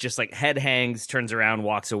time it's just like head hangs, turns around,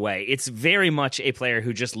 walks away. It's very much a player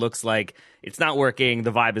who just looks like it's not working,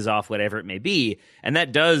 the vibe is off, whatever it may be. And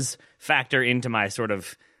that does factor into my sort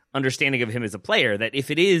of understanding of him as a player, that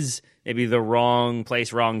if it is maybe the wrong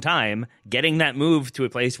place, wrong time, getting that move to a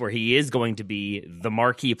place where he is going to be the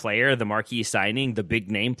marquee player, the marquee signing, the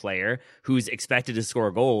big name player who's expected to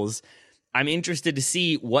score goals, I'm interested to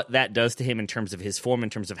see what that does to him in terms of his form, in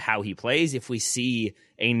terms of how he plays, if we see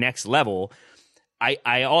a next level.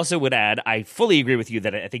 I also would add, I fully agree with you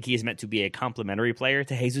that I think he is meant to be a complementary player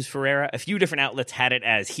to Jesus Ferreira. A few different outlets had it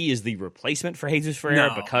as he is the replacement for Jesus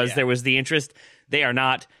Ferreira because there was the interest. They are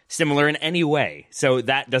not similar in any way. So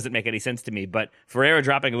that doesn't make any sense to me. But Ferreira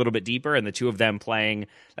dropping a little bit deeper and the two of them playing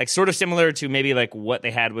like sort of similar to maybe like what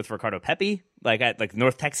they had with Ricardo Pepi, like at like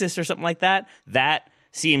North Texas or something like that, that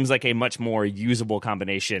seems like a much more usable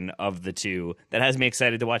combination of the two that has me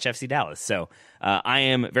excited to watch FC Dallas. So I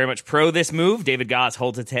am very much pro this move. David Goss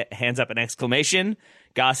holds his hands up in exclamation.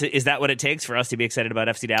 Goss, is that what it takes for us to be excited about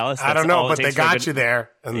FC Dallas? I don't know, but they got you there.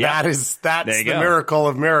 And that's the miracle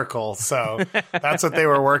of miracles. So that's what they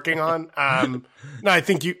were working on. No, I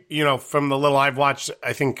think you from the little I've watched,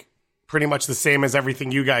 I think pretty much the same as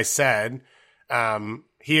everything you guys said.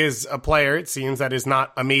 He is a player, it seems, that is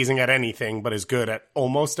not amazing at anything, but is good at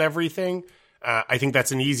almost everything. I think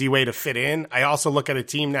that's an easy way to fit in. I also look at a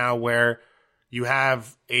team now where you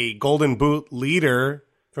have a Golden Boot leader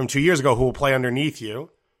from 2 years ago who will play underneath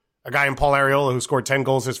you, a guy in Paul Arriola who scored 10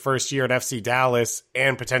 goals his first year at FC Dallas,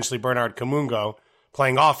 and potentially Bernard Kamungo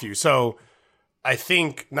playing off you. So I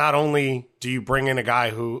think not only do you bring in a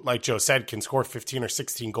guy who, like Joe said, can score 15 or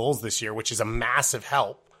 16 goals this year, which is a massive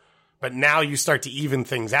help, but now you start to even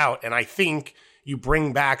things out. And I think you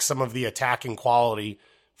bring back some of the attacking quality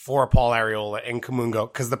for Paul Arriola and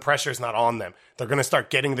Kamungo because the pressure's not on them. They're going to start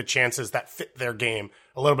getting the chances that fit their game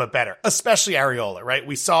a little bit better, especially Arriola, right?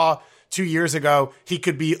 We saw 2 years ago, he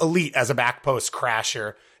could be elite as a back post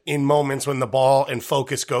crasher in moments when the ball and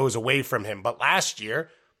focus goes away from him. But last year,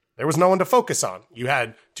 there was no one to focus on. You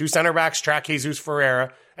had two center backs, track Jesus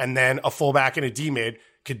Ferreira, and then a fullback and a D-mid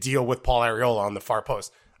could deal with Paul Arriola on the far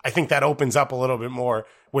post. I think that opens up a little bit more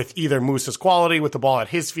with either Musa's quality with the ball at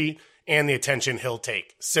his feet and the attention he'll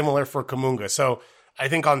take. Similar for Kamunga. So I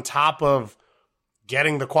think on top of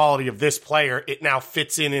getting the quality of this player, it now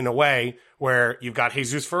fits in a way where you've got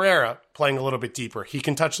Jesus Ferreira playing a little bit deeper. He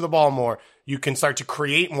can touch the ball more. You can start to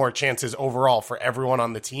create more chances overall for everyone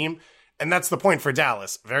on the team. And that's the point for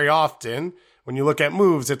Dallas. Very often, when you look at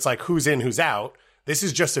moves, it's like who's in, who's out. This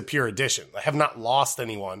is just a pure addition. They have not lost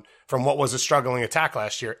anyone from what was a struggling attack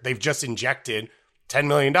last year. They've just injected $10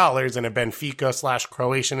 million and a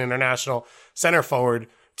Benfica/Croatian international center forward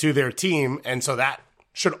to their team. And so that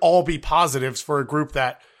should all be positives for a group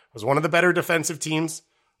that was one of the better defensive teams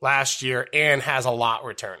last year and has a lot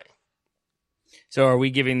returning. So are we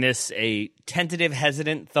giving this a tentative,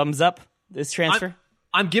 hesitant thumbs up, this transfer?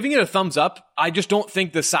 I'm giving it a thumbs up. I just don't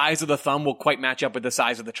think the size of the thumb will quite match up with the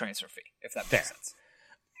size of the transfer fee, if that makes sense.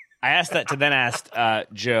 I asked that to then ask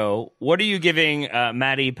Joe, what are you giving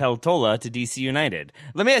Matty Peltola to DC United?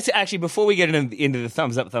 Let me ask you, actually, before we get into the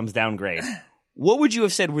thumbs up, thumbs down grade, what would you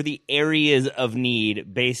have said were the areas of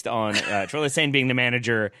need based on Troy Lesesne being the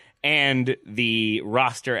manager and the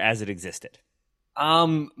roster as it existed?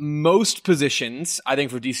 Most positions, I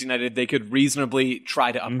think for DC United, they could reasonably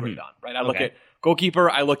try to upgrade on, right? I look at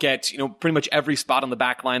goalkeeper. I look at, pretty much every spot on the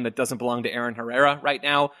back line that doesn't belong to Aaron Herrera right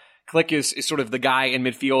now. Click is sort of the guy in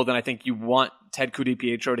midfield, and I think you want Ted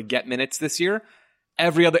Kudipietro to get minutes this year.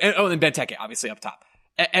 Every other, and Benteke, obviously, up top.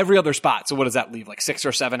 Every other spot, so what does that leave? Like 6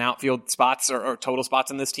 or 7 outfield spots or total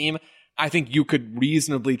spots in this team? I think you could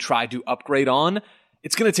reasonably try to upgrade on.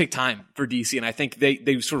 It's going to take time for DC, and I think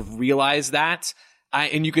they sort of realize that.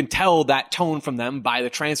 And you can tell that tone from them by the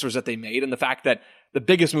transfers that they made and the fact that the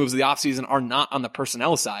biggest moves of the offseason are not on the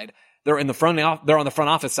personnel side. They're on the front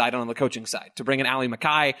office side and on the coaching side to bring in Ali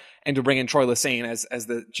Mackay and to bring in Troy Lesesne as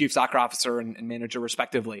the chief soccer officer and manager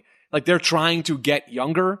respectively. Like, they're trying to get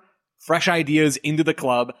younger, fresh ideas into the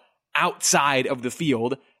club outside of the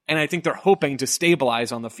field. And I think they're hoping to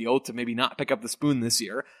stabilize on the field to maybe not pick up the spoon this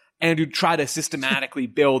year and to try to systematically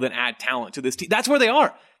build and add talent to this team. That's where they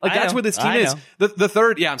are. Like, that's where this team is. The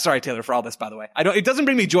third, I'm sorry, Taylor, for all this, by the way. It doesn't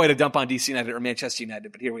bring me joy to dump on DC United or Manchester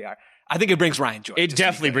United, but here we are. I think it brings Ryan joy. It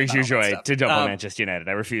definitely brings you joy to dump on Manchester United.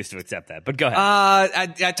 I refuse to accept that, but go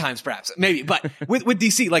ahead. At times, perhaps. Maybe. But with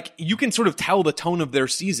DC, like, you can sort of tell the tone of their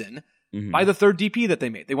season by the third DP that they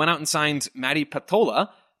made. They went out and signed Matty Peltola,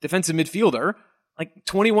 defensive midfielder, like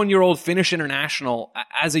 21-year-old Finnish international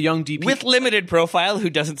as a young DP. With limited profile,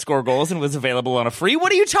 who doesn't score goals and was available on a free.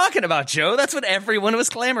 What are you talking about, Joe? That's what everyone was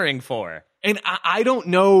clamoring for. And I don't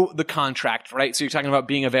know the contract, right? So you're talking about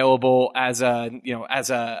being available as on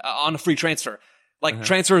a free transfer. Like,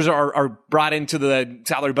 transfers are brought into the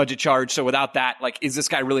salary budget charge. So without that, like, is this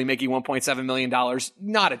guy really making $1.7 million?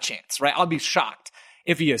 Not a chance, right? I'll be shocked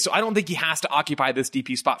if he is. So I don't think he has to occupy this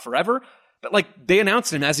DP spot forever. But, like, they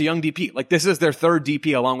announced him as a young DP. Like, this is their third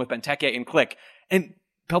DP along with Benteke and Click. And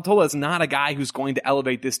Peltola is not a guy who's going to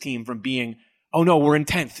elevate this team from being, oh no, we're in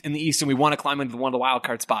 10th in the East and we want to climb into one of the wild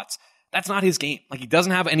card spots. That's not his game. Like, he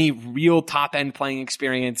doesn't have any real top end playing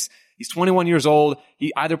experience. He's 21 years old.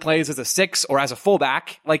 He either plays as a 6 or as a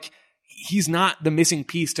fullback. Like, he's not the missing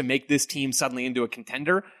piece to make this team suddenly into a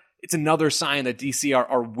contender. It's another sign that DC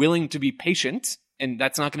are willing to be patient, and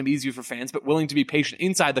that's not going to be easy for fans, but willing to be patient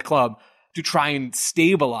inside the club to try and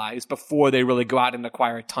stabilize before they really go out and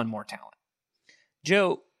acquire a ton more talent.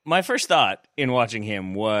 Joe, my first thought in watching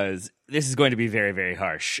him was, this is going to be very, very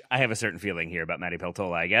harsh. I have a certain feeling here about Matty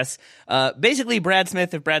Peltola, I guess. Basically, Brad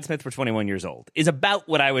Smith, if Brad Smith were 21 years old, is about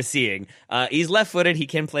what I was seeing. He's left-footed. He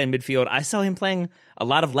can play in midfield. I saw him playing a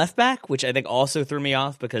lot of left back, which I think also threw me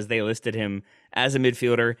off because they listed him as a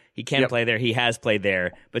midfielder. He can play there. He has played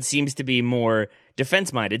there, but seems to be more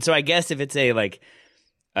defense-minded. So I guess if it's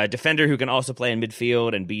a defender who can also play in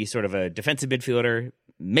midfield and be sort of a defensive midfielder,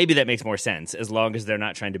 maybe that makes more sense, as long as they're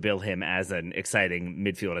not trying to build him as an exciting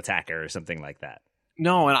midfield attacker or something like that.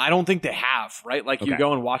 No, and I don't think they have, right? Like, you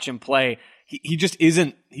go and watch him play, he just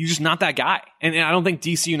isn't, he's just not that guy. And I don't think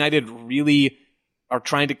DC United really are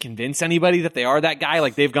trying to convince anybody that they are that guy.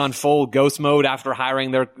 Like, they've gone full ghost mode after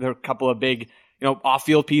hiring their couple of big,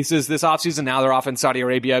 off-field pieces this offseason. Now they're off in Saudi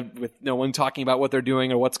Arabia with no one talking about what they're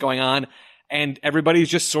doing or what's going on. And everybody's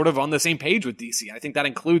just sort of on the same page with DC. I think that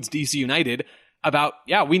includes DC United about,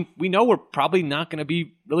 we know we're probably not going to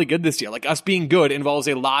be really good this year. Like, us being good involves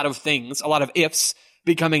a lot of things, a lot of ifs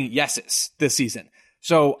becoming yeses this season.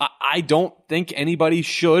 So I don't think anybody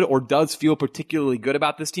should or does feel particularly good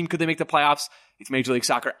about this team. Could they make the playoffs? It's Major League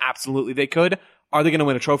Soccer. Absolutely they could. Are they going to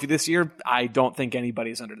win a trophy this year? I don't think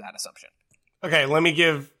anybody's under that assumption. Okay, let me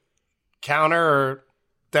give counter or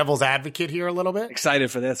devil's advocate here a little bit. Excited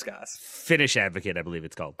for this, guys. Finnish advocate, I believe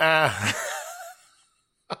it's called.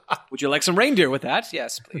 Would you like some reindeer with that?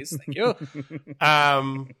 Yes, please. Thank you.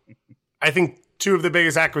 I think two of the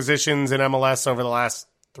biggest acquisitions in MLS over the last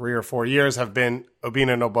 3 or 4 years have been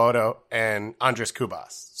Obina Nobodo and Andres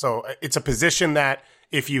Kubas. So it's a position that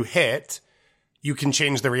if you hit, you can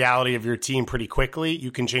change the reality of your team pretty quickly.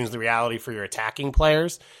 You can change the reality for your attacking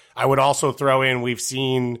players. I would also throw in, we've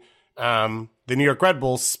seen the New York Red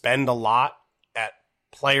Bulls spend a lot at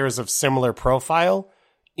players of similar profile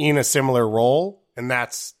in a similar role and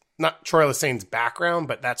that's not Troy Lessane's background,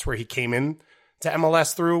 but that's where he came in to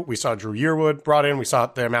MLS through. We saw Drew Yearwood brought in. We saw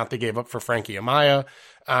the amount they gave up for Frankie Amaya.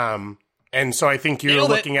 And so I think you're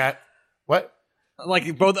looking at what?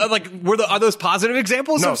 Like both, are those positive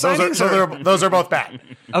examples? No, of signings, those are both bad.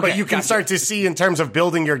 Okay, but you can start to see in terms of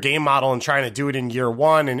building your game model and trying to do it in year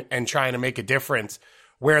one and trying to make a difference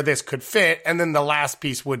where this could fit. And then the last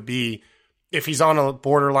piece would be if he's on a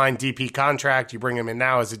borderline DP contract, you bring him in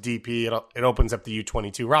now as a DP. It opens up the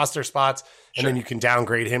U22 roster spots, and then you can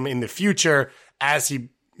downgrade him in the future as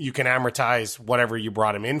you can amortize whatever you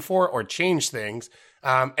brought him in for or change things.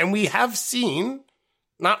 And we have seen,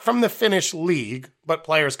 not from the Finnish league, but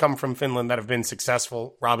players come from Finland that have been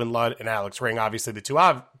successful. Robin Ludd and Alex Ring, obviously the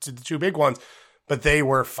two big ones, but they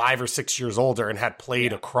were 5 or 6 years older and had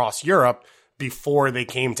played across Europe before they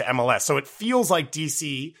came to MLS. So it feels like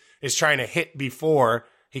DC is trying to hit before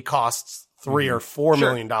he costs $3 or $4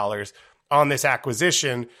 million on this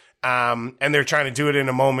acquisition. And they're trying to do it in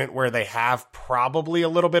a moment where they have probably a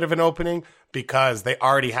little bit of an opening because they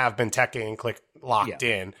already have Benteke and Click locked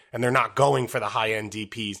in, and they're not going for the high-end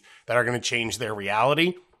DPs that are going to change their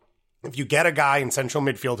reality. If you get a guy in central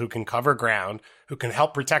midfield who can cover ground, who can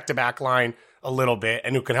help protect the back line a little bit,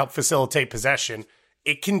 and who can help facilitate possession,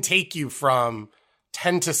 it can take you from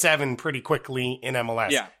 10-7 pretty quickly in MLS.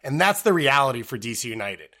 Yeah. And that's the reality for DC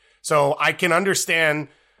United. So I can understand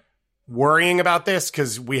worrying about this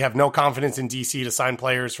because we have no confidence in DC to sign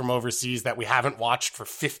players from overseas that we haven't watched for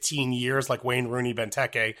 15 years, like Wayne Rooney,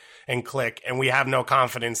 Benteke, and Click. And we have no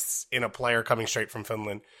confidence in a player coming straight from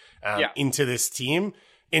Finland into this team.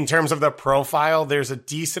 In terms of the profile, there's a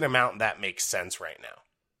decent amount that makes sense right now.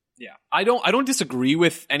 Yeah, I don't disagree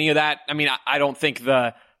with any of that. I mean, I don't think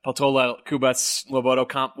the Peltola, Kubas, Loboto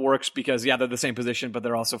comp works because, they're the same position, but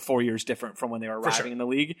they're also 4 years different from when they were arriving in the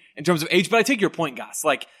league in terms of age. But I take your point, Gus.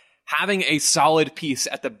 Like, having a solid piece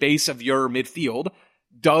at the base of your midfield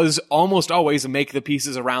does almost always make the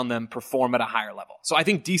pieces around them perform at a higher level. So I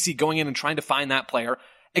think DC going in and trying to find that player,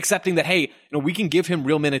 accepting that, hey, we can give him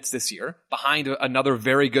real minutes this year behind another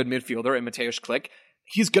very good midfielder in Mateusz Klich.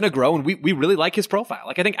 He's going to grow, and we really like his profile.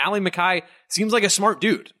 Like, I think Ali Mackay seems like a smart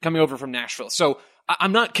dude coming over from Nashville. So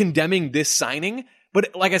I'm not condemning this signing,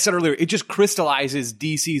 but like I said earlier, it just crystallizes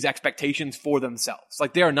DC's expectations for themselves.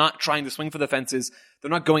 Like, they are not trying to swing for the fences.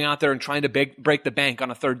 They're not going out there and trying to break the bank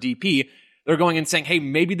on a third DP. They're going and saying, hey,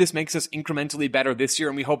 maybe this makes us incrementally better this year,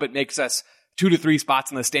 and we hope it makes us 2 to 3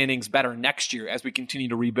 spots in the standings better next year as we continue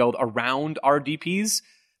to rebuild around our DPs.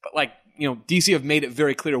 But DC have made it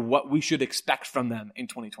very clear what we should expect from them in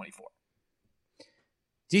 2024.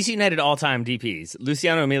 DC United all-time DPs: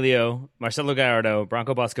 Luciano Emilio, Marcelo Gallardo,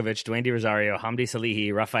 Branko Boskovic, Dwayne Di Rosario, Hamdi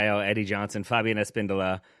Salihi, Rafael, Eddie Johnson, Fabian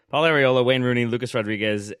Espindola, Paul Arriola, Wayne Rooney, Lucas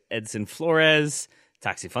Rodriguez, Edson Flores,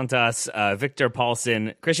 Taxi Fontas, Victor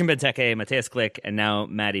Paulson, Christian Benteke, Mateus Klich, and now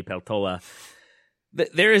Maddie Peltola.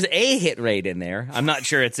 There is a hit rate in there. I'm not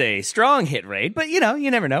sure it's a strong hit rate, but you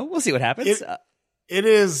never know. We'll see what happens. It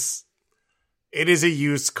is a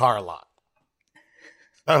used car lot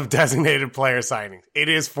of designated player signings. It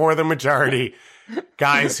is for the majority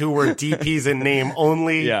guys who were DPs in name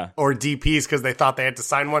only or DPs because they thought they had to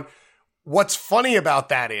sign one. What's funny about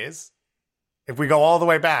that is, if we go all the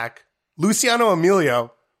way back, Luciano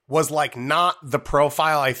Emilio was not the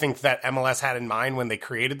profile I think that MLS had in mind when they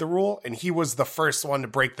created the rule. And he was the first one to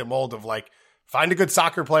break the mold of find a good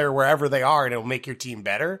soccer player wherever they are and it'll make your team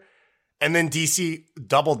better. And then DC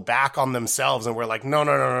doubled back on themselves and were like,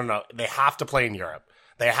 no. They have to play in Europe.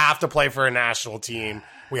 They have to play for a national team.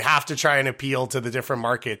 We have to try and appeal to the different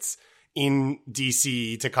markets in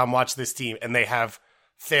DC to come watch this team. And they have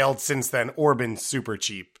failed since then or been super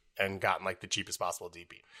cheap and gotten the cheapest possible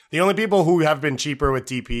DP. The only people who have been cheaper with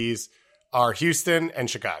DPs are Houston and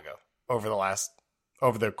Chicago over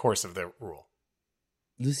the course of the rule.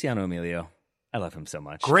 Luciano Emilio. I love him so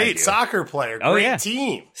much. Great soccer player. Great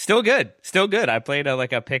team. Still good. I played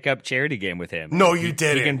a pickup charity game with him. No, you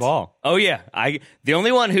didn't. He can ball. Oh, yeah. The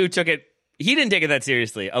only one who took it, he didn't take it that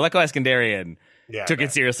seriously. Aleko Eskandarian took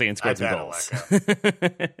it seriously and scored some goals.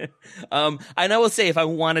 And I will say, if I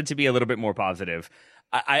wanted to be a little bit more positive,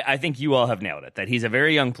 I think you all have nailed it. That he's a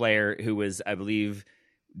very young player who was, I believe,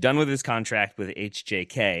 done with his contract with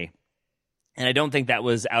HJK. And I don't think that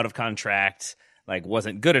was out of contract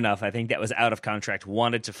wasn't good enough. I think that was out of contract,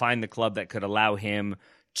 wanted to find the club that could allow him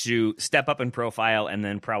to step up in profile and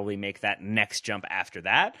then probably make that next jump after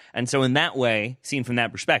that. And so in that way, seen from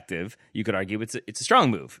that perspective, you could argue it's a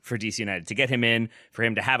strong move for DC United to get him in, for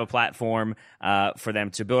him to have a platform, for them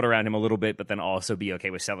to build around him a little bit, but then also be okay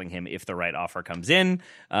with selling him if the right offer comes in.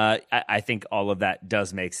 I think all of that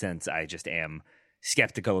does make sense. I just am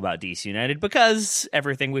skeptical about DC United because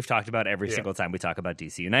everything we've talked about every single time we talk about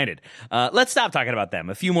DC United. Let's stop talking about them.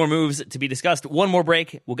 A few more moves to be discussed. One more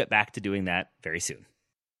break. We'll get back to doing that very soon.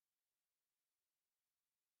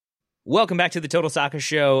 Welcome back to the Total Soccer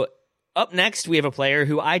Show. Up next, we have a player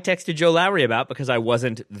who I texted Joe Lowry about because I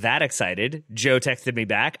wasn't that excited. Joe texted me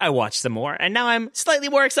back. I watched some more, and now I'm slightly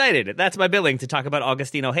more excited. That's my billing to talk about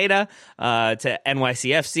Agustin Ojeda to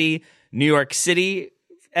NYCFC, New York City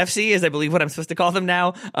FC is I believe what I'm supposed to call them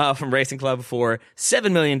now, from Racing Club for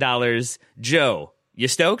 $7 million. Joe, you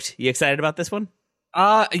stoked? You excited about this one?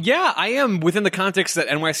 Yeah, I am, within the context that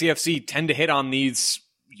NYCFC tend to hit on these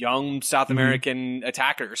young South American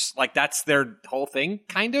attackers. Like, that's their whole thing,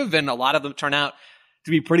 kind of, and a lot of them turn out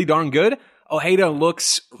to be pretty darn good. Ojeda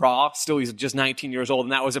looks raw. Still, he's just 19 years old,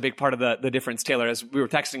 and that was a big part of the difference, Taylor, as we were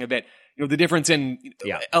texting a bit. You know, the difference in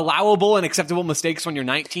allowable and acceptable mistakes when you're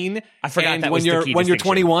 19 I forgot and that when you're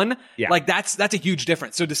 21. Yeah. Like, that's a huge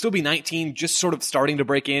difference. So to still be 19, just sort of starting to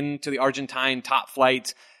break into the Argentine top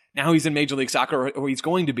flight. Now he's in Major League Soccer, or he's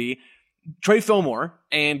going to be. Trey Fillmore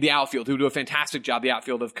and the outfield, who do a fantastic job, the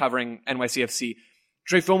outfield, of covering NYCFC.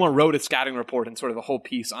 Trey Fillmore wrote a scouting report and sort of a whole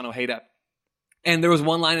piece on Ojeda. And there was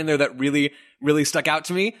one line in there that really, really stuck out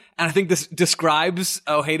to me. And I think this describes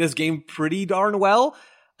Ojeda's game pretty darn well.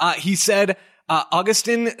 He said,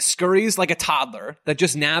 Augustin scurries like a toddler that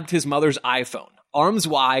just nabbed his mother's iPhone. Arms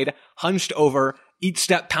wide, hunched over, each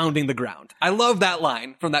step pounding the ground. I love that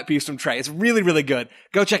line from that piece from Trey. It's really, really good.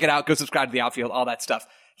 Go check it out. Go subscribe to the outfield, all that stuff.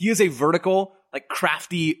 He is a vertical, like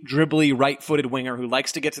crafty, dribbly, right-footed winger who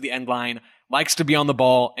likes to get to the end line, likes to be on the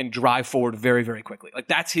ball, and drive forward very, very quickly. Like,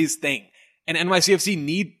 that's his thing. And NYCFC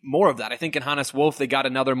need more of that. I think in Hannes Wolf, they got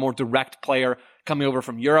another more direct player coming over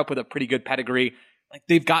from Europe with a pretty good pedigree. Like,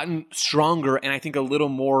 they've gotten stronger and I think a little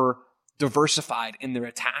more diversified in their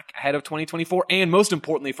attack ahead of 2024. And most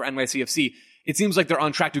importantly for NYCFC, it seems like they're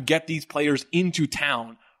on track to get these players into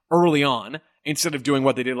town early on instead of doing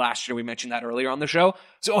what they did last year. We mentioned that earlier on the show.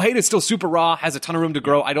 So Ojeda is still super raw, has a ton of room to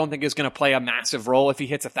grow. I don't think he's going to play a massive role if he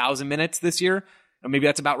hits 1,000 minutes this year. Or maybe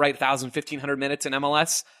that's about right, 1,000, 1,500 minutes in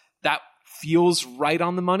MLS. That feels right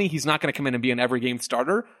on the money. He's not going to come in and be an every game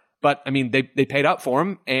starter. But, I mean, they paid up for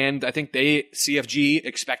him, and I think CFG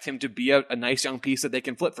expect him to be a nice young piece that they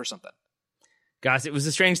can flip for something. Gosh, it was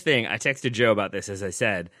a strange thing. I texted Joe about this, as I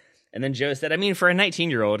said, and then Joe said, I mean, for a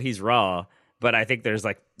 19-year-old, he's raw, but I think there's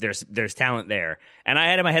talent there. And I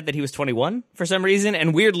had in my head that he was 21 for some reason,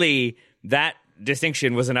 and weirdly, that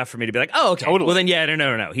distinction was enough for me to be like, oh, okay, totally. Well then, yeah,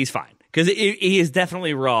 no, he's fine. Because he is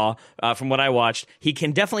definitely raw from what I watched. He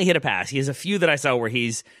can definitely hit a pass. He has a few that I saw where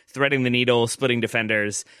he's threading the needle, splitting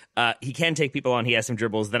defenders. He can take people on. He has some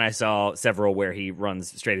dribbles. Then I saw several where he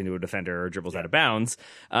runs straight into a defender or dribbles out of bounds.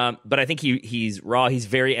 But I think he's raw. He's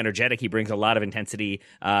very energetic. He brings a lot of intensity.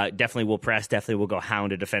 Definitely will press. Definitely will go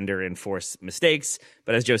hound a defender and force mistakes.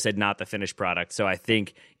 But as Joe said, not the finished product. So I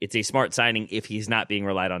think it's a smart signing if he's not being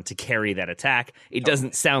relied on to carry that attack. It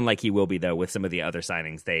doesn't sound like he will be, though, with some of the other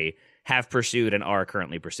signings they have pursued and are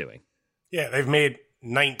currently pursuing. Yeah, they've made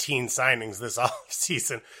 19 signings this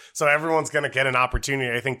offseason, so everyone's going to get an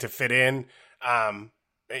opportunity, I think, to fit in.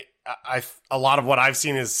 A lot of what I've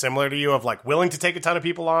seen is similar to you, of like willing to take a ton of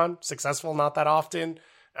people on, successful not that often,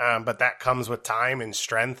 but that comes with time and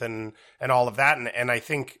strength and all of that. And I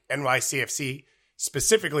think NYCFC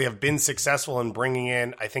specifically have been successful in bringing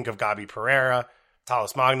in, I think of Gabi Pereira,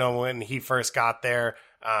 Talos Magno when he first got there,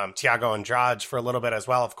 Thiago Andrade for a little bit as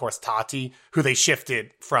well. Of course, Tati, who they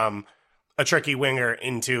shifted from a tricky winger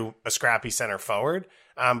into a scrappy center forward.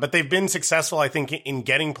 But they've been successful, I think, in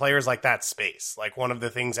getting players like that space. Like, one of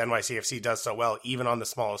the things NYCFC does so well, even on the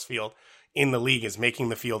smallest field in the league, is making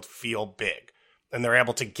the field feel big. And they're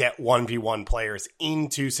able to get 1v1 players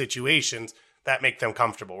into situations that make them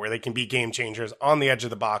comfortable, where they can be game changers on the edge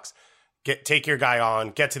of the box, take your guy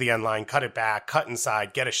on, get to the end line, cut it back, cut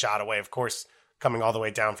inside, get a shot away. Of course, coming all the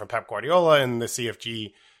way down from Pep Guardiola and the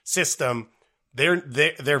CFG system,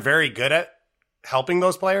 they're very good at helping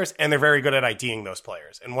those players, and they're very good at IDing those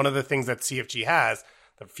players. And one of the things that CFG has,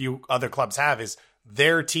 that few other clubs have, is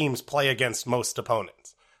their teams play against most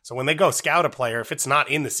opponents. So when they go scout a player, if it's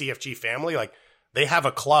not in the CFG family, like, they have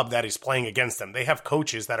a club that is playing against them. They have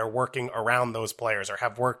coaches that are working around those players or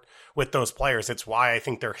have worked with those players. It's why I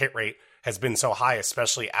think their hit rate has been so high,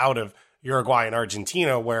 especially out of Uruguay and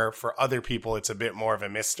Argentina, where for other people it's a bit more of a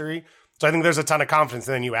mystery. So I think there's a ton of confidence.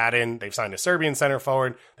 And then you add in, they've signed a Serbian center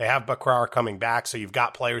forward. They have Bakrar coming back. So you've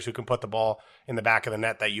got players who can put the ball in the back of the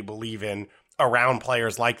net that you believe in around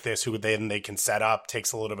players like this, who then they can set up,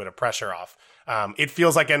 takes a little bit of pressure off. It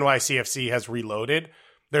feels like NYCFC has reloaded.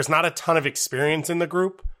 There's not a ton of experience in the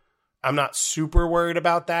group. I'm not super worried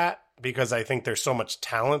about that, because I think there's so much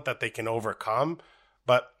talent that they can overcome.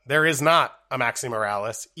 But there is not a Maxi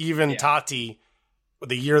Morales. Even Tati,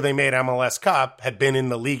 the year they made MLS Cup, had been in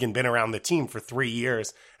the league and been around the team for 3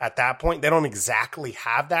 years. At that point, they don't exactly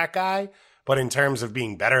have that guy. But in terms of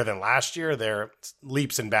being better than last year, they're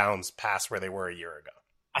leaps and bounds past where they were a year ago.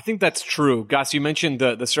 I think that's true. Gus, you mentioned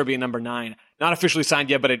the Serbian number 9. Not officially signed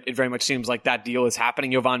yet, but it very much seems like that deal is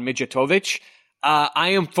happening. Jovan Mijatovic. I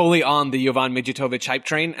am fully on the Jovan Mijatovic hype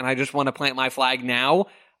train, and I just want to plant my flag now.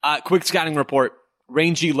 Quick scouting report.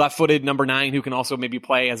 Rangy, left-footed number 9 who can also maybe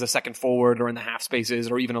play as a second forward or in the half spaces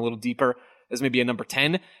or even a little deeper as maybe a number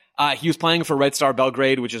 10. He was playing for Red Star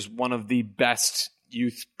Belgrade, which is one of the best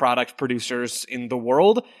youth product producers in the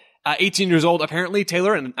world. 18 years old, apparently,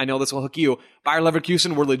 Taylor, and I know this will hook you, Bayer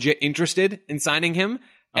Leverkusen were legit interested in signing him,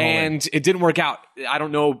 and it didn't work out. I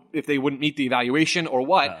don't know if they wouldn't meet the evaluation or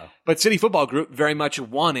what, but City Football Group very much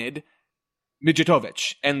wanted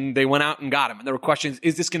Mijatovic, and they went out and got him. And there were questions,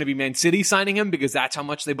 is this going to be Man City signing him because that's how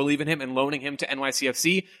much they believe in him and loaning him to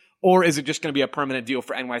NYCFC, or is it just going to be a permanent deal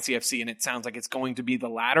for NYCFC? And it sounds like it's going to be the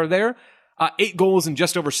latter there. 8 goals in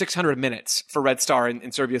just over 600 minutes for Red Star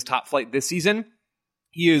in Serbia's top flight this season.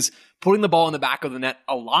 He is putting the ball in the back of the net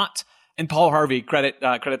a lot. And Paul Harvey, credit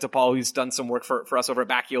to Paul, who's done some work for us over at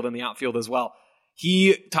Backfield in the outfield as well.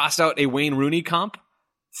 He tossed out a Wayne Rooney comp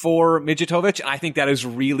for Mijatovic, and I think that is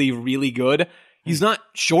really, really good. He's not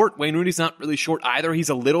short. Wayne Rooney's not really short either. He's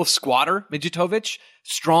a little squatter, Mijatovic.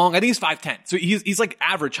 Strong. I think he's 5'10". So he's like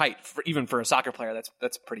average height, even for a soccer player.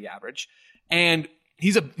 That's pretty average. And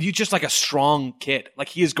he's just like a strong kid. Like,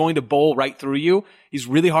 he is going to bowl right through you. He's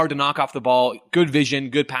really hard to knock off the ball. Good vision,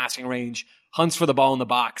 good passing range, hunts for the ball in the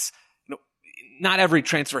box. You know, not every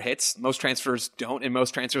transfer hits. Most transfers don't, and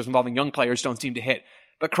most transfers involving young players don't seem to hit.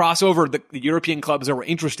 But crossover, the European clubs that were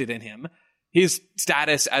interested in him, his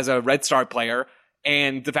status as a Red Star player,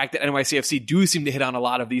 and the fact that NYCFC do seem to hit on a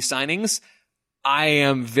lot of these signings, I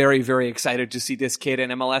am very, very excited to see this kid in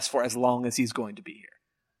MLS for as long as he's going to be here.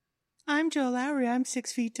 I'm Joe Lowry. I'm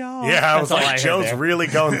 6 feet tall. Yeah, I was like, Joe's really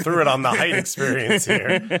going through it on the height experience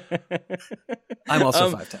here. I'm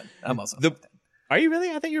also 5'10". I'm also 5'10". Are you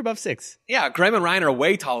really? I think you're above 6. Yeah, Graham and Ryan are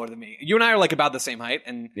way taller than me. You and I are like about the same height.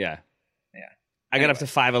 And yeah. I got up to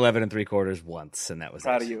 5'11" and 3/4 once, and that was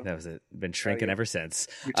proud of you. That was it. Been shrinking ever since.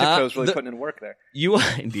 Your tiptoes really putting in work there.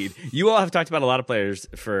 Indeed. You all have talked about a lot of players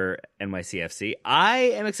for NYCFC. I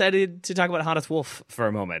am excited to talk about Hannes Wolf for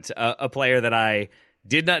a moment, a player that I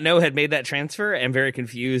did not know had made that transfer. I'm very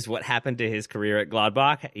confused what happened to his career at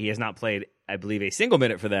Gladbach. He has not played, I believe, a single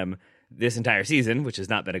minute for them this entire season, which has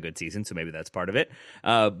not been a good season, so maybe that's part of it.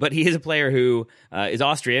 But he is a player who is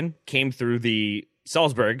Austrian, came through the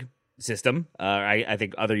Salzburg system. I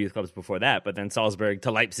think other youth clubs before that, but then Salzburg to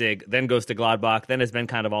Leipzig, then goes to Gladbach, then has been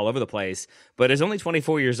kind of all over the place, but is only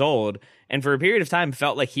 24 years old, and for a period of time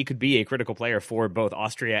felt like he could be a critical player for both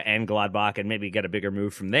Austria and Gladbach and maybe get a bigger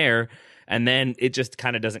move from there, and then it just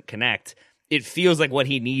kind of doesn't connect. It feels like what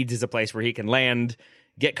he needs is a place where he can land,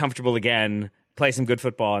 get comfortable again, play some good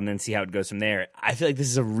football, and then see how it goes from there. I feel like this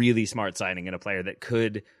is a really smart signing and a player that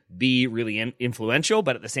could be really influential,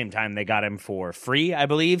 but at the same time, they got him for free, I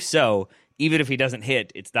believe. So even if he doesn't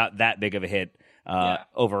hit, it's not that big of a hit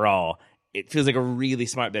overall. It feels like a really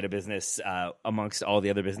smart bit of business amongst all the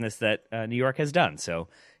other business that New York has done. So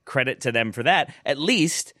credit to them for that. At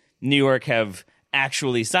least New York have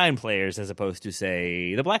actually signed players as opposed to,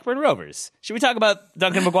 say, the Blackburn Rovers. Should we talk about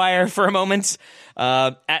Duncan Maguire for a moment?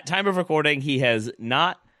 At time of recording, he has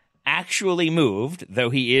not actually moved,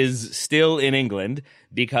 though he is still in England,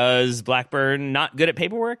 because Blackburn not good at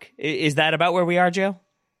paperwork. Is that about where we are, Joe?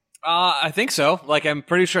 I think so. Like, I'm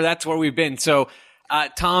pretty sure that's where we've been. So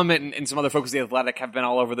Tom and some other folks at The Athletic have been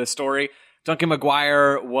all over this story. Duncan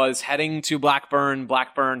Maguire was heading to Blackburn.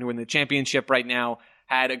 Blackburn, who are in the championship right now,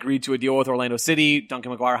 had agreed to a deal with Orlando City.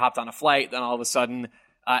 Duncan Maguire hopped on a flight. Then all of a sudden,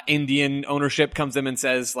 Indian ownership comes in and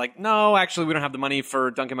says, like, no, actually, we don't have the money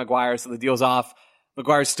for Duncan Maguire, so the deal's off.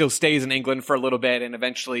 Maguire still stays in England for a little bit, and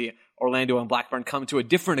eventually Orlando and Blackburn come to a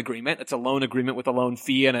different agreement. It's a loan agreement with a loan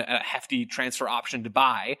fee and a hefty transfer option to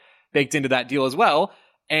buy baked into that deal as well.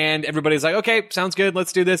 And everybody's like, okay, sounds good.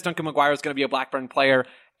 Let's do this. Duncan Maguire is going to be a Blackburn player.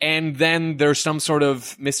 And then there's some sort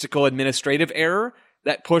of mystical administrative error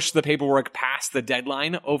that pushed the paperwork past the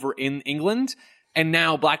deadline over in England. And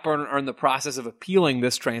now Blackburn are in the process of appealing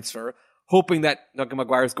this transfer, hoping that Duncan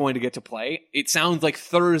Maguire is going to get to play. It sounds like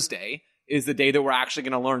Thursday is the day that we're actually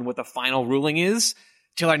going to learn what the final ruling is.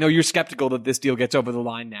 Till I know you're skeptical that this deal gets over the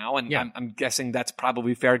line now, and yeah. I'm guessing that's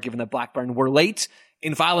probably fair given that Blackburn were late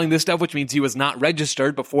in filing this stuff, which means he was not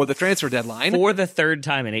registered before the transfer deadline. For the third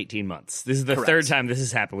time in 18 months. This is the Correct. Third time this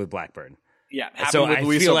has happened with Blackburn. Yeah, happened with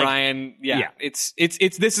Luis O'Brien. It's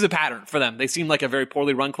this is a pattern for them. They seem like a very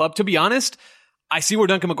poorly run club. To be honest, I see where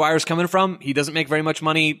Duncan McGuire's coming from. He doesn't make very much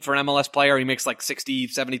money for an MLS player. He makes like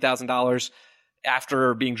 $60,000, $70,000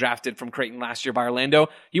 after being drafted from Creighton last year by Orlando.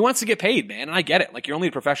 He wants to get paid, man, and I get it. Like, you're only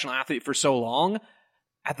a professional athlete for so long.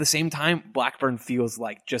 At the same time, Blackburn feels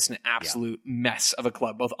like just an absolute mess of a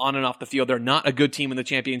club, both on and off the field. They're not a good team in the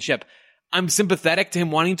championship. I'm sympathetic to him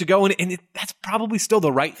wanting to go, and that's probably still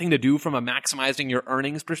the right thing to do from a maximizing your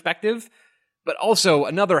earnings perspective. But also,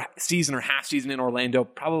 another season or half season in Orlando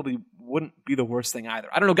probably wouldn't be the worst thing either.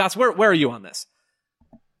 I don't know, Gus, where are you on this?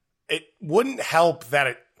 It wouldn't help that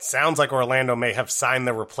it sounds like Orlando may have signed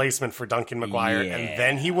the replacement for Duncan McGuire, and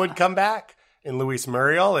then he would come back in Luis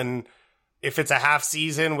Muriel. And if it's a half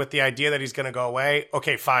season with the idea that he's going to go away,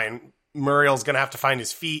 okay, fine. Muriel's going to have to find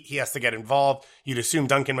his feet. He has to get involved. You'd assume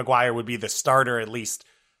Duncan McGuire would be the starter, at least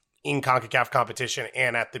in CONCACAF competition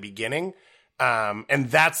and at the beginning. And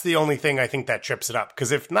that's the only thing I think that trips it up.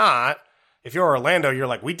 Because if not, if you're Orlando, you're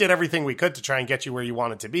like, we did everything we could to try and get you where you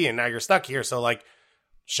wanted to be, and now you're stuck here. So, like,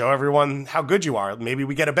 show everyone how good you are. Maybe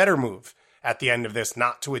we get a better move at the end of this,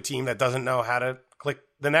 not to a team that doesn't know how to click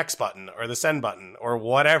the next button or the send button or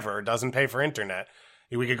whatever, doesn't pay for internet.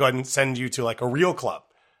 We could go ahead and send you to, like, a real club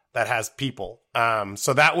that has people.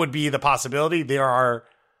 So that would be the possibility. There are,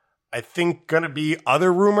 I think, going to be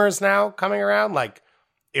other rumors now coming around. Like,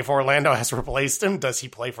 if Orlando has replaced him, does he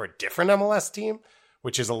play for a different MLS team?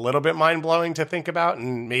 Which is a little bit mind-blowing to think about.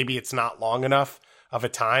 And maybe it's not long enough of a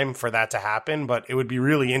time for that to happen. But it would be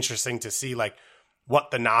really interesting to see, like,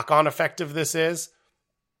 what the knock-on effect of this is.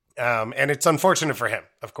 And it's unfortunate for him,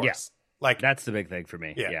 of course. Yeah. Like, that's the big thing for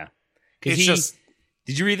me. Yeah. Because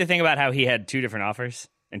did you read the thing about how he had 2 different offers?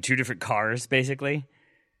 And 2 different cars, basically.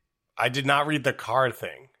 I did not read the car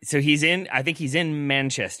thing. So I think he's in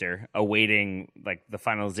Manchester awaiting like the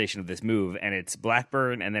finalization of this move, and it's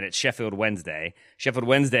Blackburn and then it's Sheffield Wednesday. Sheffield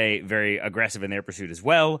Wednesday, very aggressive in their pursuit as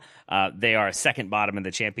well. They are second bottom in the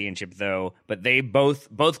championship though, but they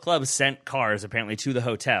both clubs sent cars apparently to the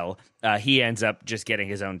hotel. He ends up just getting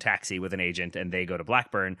his own taxi with an agent and they go to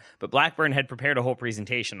Blackburn. But Blackburn had prepared a whole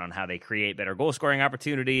presentation on how they create better goal scoring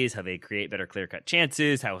opportunities, how they create better clear-cut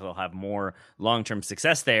chances, how they'll have more long-term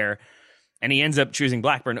success there. And he ends up choosing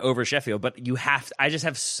Blackburn over Sheffield. But I just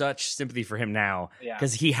have such sympathy for him now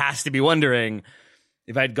because he has to be wondering,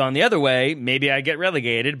 if I'd gone the other way, maybe I get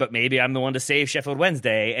relegated, but maybe I'm the one to save Sheffield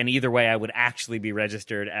Wednesday. And either way, I would actually be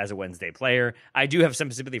registered as a Wednesday player. I do have some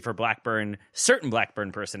sympathy for Blackburn, certain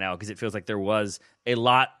Blackburn personnel, because it feels like there was a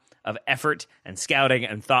lot of effort and scouting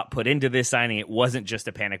and thought put into this signing. It wasn't just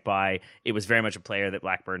a panic buy. It was very much a player that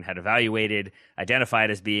Blackburn had evaluated,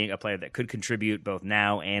 identified as being a player that could contribute both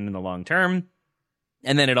now and in the long term.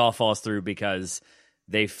 And then it all falls through because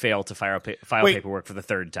they fail to file paperwork for the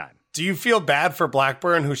 3rd time. Do you feel bad for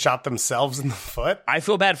Blackburn who shot themselves in the foot? I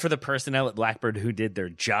feel bad for the personnel at Blackburn who did their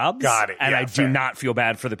jobs. Got it. And I do not feel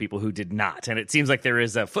bad for the people who did not. And it seems like there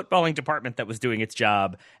is a footballing department that was doing its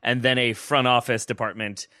job and then a front office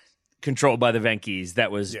department controlled by the Venkis that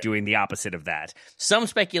was doing the opposite of that. Some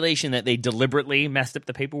speculation that they deliberately messed up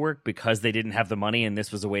the paperwork because they didn't have the money and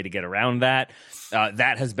this was a way to get around that.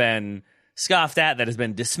 That has been scoffed at, that has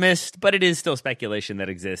been dismissed, but it is still speculation that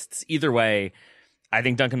exists. Either way, I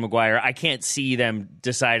think Duncan McGuire, I can't see them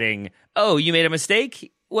deciding, oh, you made a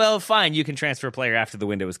mistake? Well, fine, you can transfer a player after the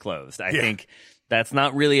window is closed. I think that's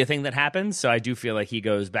not really a thing that happens, so I do feel like he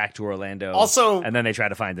goes back to Orlando. Also, and then they try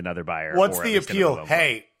to find another buyer. What's the appeal?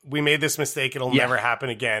 Hey, we made this mistake. It'll never happen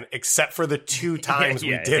again, except for the 2 times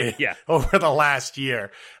we did it over the last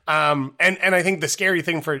year. And I think the scary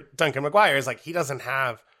thing for Duncan McGuire is, like, he doesn't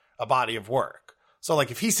have a body of work. So,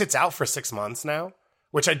 like, if he sits out for 6 months now,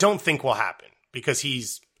 which I don't think will happen because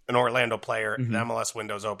he's an Orlando player, the MLS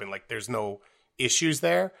window's open, like, there's no issues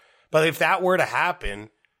there. But if that were to happen,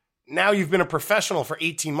 now you've been a professional for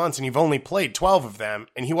 18 months and you've only played 12 of them,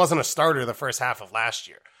 and he wasn't a starter the first half of last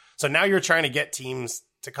year. So now you're trying to get teams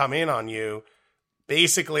to come in on you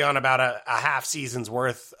basically on about a half season's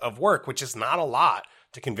worth of work, which is not a lot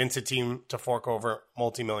to convince a team to fork over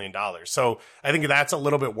multi-million dollars. So I think that's a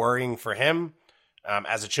little bit worrying for him,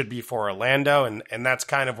 as it should be for Orlando. And that's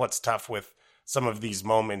kind of what's tough with some of these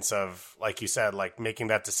moments of, like you said, like making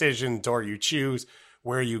that decision, door you choose,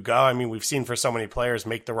 where you go. I mean, we've seen for so many players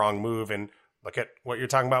make the wrong move, and look at what you're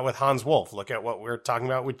talking about with Hans Wolf. Look at what we're talking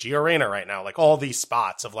about with Gio Reyna right now. Like, all these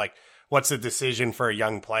spots of, like, what's the decision for a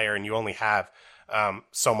young player, and you only have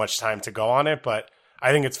so much time to go on it. But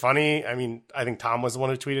I think it's funny. I mean, I think Tom was the one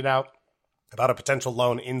who tweeted out about a potential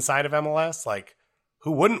loan inside of MLS. Like,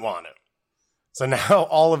 who wouldn't want him? So now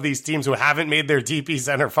all of these teams who haven't made their DP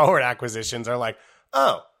center forward acquisitions are like,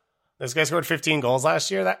 oh, This guy scored 15 goals last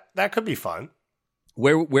year. That could be fun.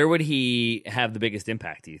 Where would he have the biggest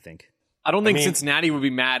impact, do you think? I don't think Cincinnati would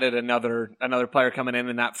be mad at another player coming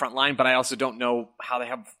in that front line, but I also don't know how they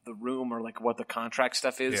have the room or like what the contract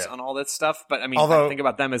stuff is on all that stuff. But I mean, I think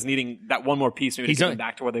about them as needing that one more piece maybe to get them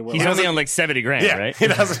back to where they were. He's only on like $70,000, right? He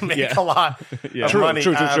doesn't make a lot of money.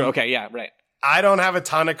 True. Okay, yeah, right. I don't have a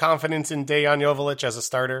ton of confidence in Dejan Joveljic as a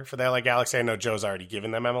starter for the LA Galaxy. I know Joe's already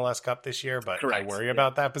given them MLS Cup this year, but I worry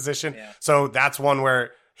about that position. Yeah. So that's one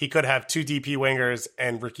where he could have 2 DP wingers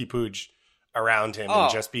and Ricky Puig around him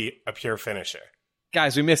and just be a pure finisher.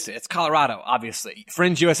 Guys, we missed it. It's Colorado, obviously.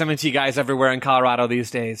 Fringe USMNT guys everywhere in Colorado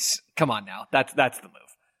these days. Come on now. That's the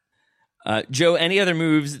move. Joe, any other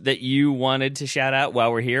moves that you wanted to shout out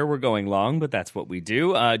while we're here? We're going long, but that's what we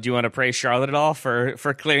do. Do you want to praise Charlotte at all for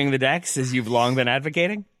clearing the decks as you've long been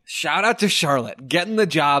advocating? Shout out to Charlotte. Getting the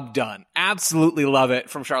job done. Absolutely love it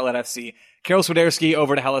from Charlotte FC. Karol Swiderski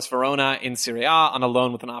over to Hellas Verona in Serie A on a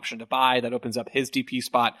loan with an option to buy. That opens up his DP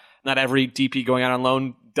spot. Not every DP going out on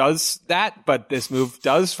loan does that, but this move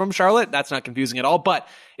does from Charlotte. That's not confusing at all, but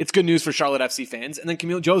it's good news for Charlotte FC fans. And then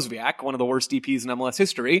Kamil Jozwiak, one of the worst DPs in MLS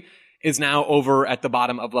history, is now over at the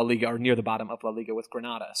bottom of La Liga or near the bottom of La Liga with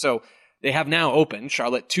Granada. So they have now opened,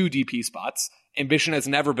 Charlotte, 2 DP spots. Ambition has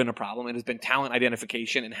never been a problem. It has been talent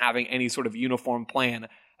identification and having any sort of uniform plan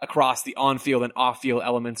across the on-field and off-field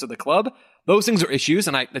elements of the club. Those things are issues,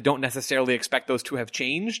 and I don't necessarily expect those to have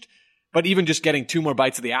changed. But even just getting 2 more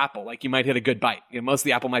bites of the apple, like you might hit a good bite. Most of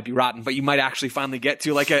the apple might be rotten, but you might actually finally get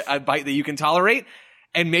to like a bite that you can tolerate.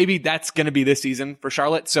 And maybe that's going to be this season for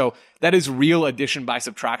Charlotte. So that is real addition by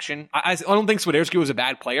subtraction. I don't think Swiderski was a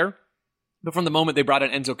bad player, but from the moment they brought in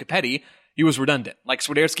Enzo Capetti, he was redundant. Like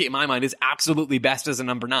Swiderski, in my mind, is absolutely best as a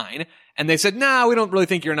number 9. And they said, no, we don't really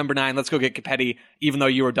think you're a number 9. Let's go get Capetti, even though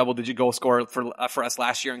you were a double-digit goal scorer for us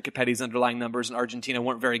last year, and Capetti's underlying numbers in Argentina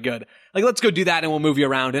weren't very good. Like, let's go do that and we'll move you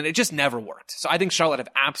around. And it just never worked. So I think Charlotte have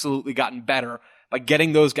absolutely gotten better by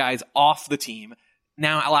getting those guys off the team,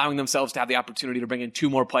 now allowing themselves to have the opportunity to bring in 2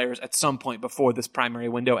 more players at some point before this primary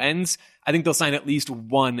window ends. I think they'll sign at least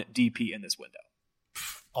 1 DP in this window.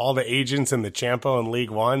 All the agents in the Champo in League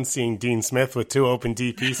One seeing Dean Smith with 2 open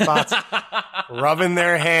DP spots, rubbing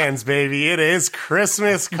their hands, baby. It is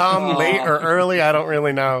Christmas come late or early. I don't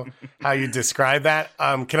really know how you describe that.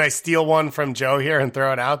 Can I steal one from Joe here and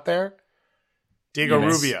throw it out there? Diego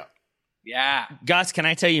Rubio. Yeah. Gus, can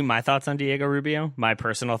I tell you my thoughts on Diego Rubio? My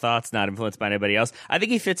personal thoughts, not influenced by anybody else. I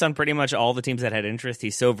think he fits on pretty much all the teams that had interest.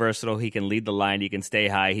 He's so versatile. He can lead the line. He can stay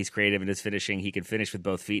high. He's creative in his finishing. He can finish with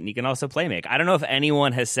both feet, and he can also play make. I don't know if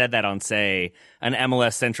anyone has said that on, say, an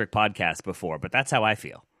MLS-centric podcast before, but that's how I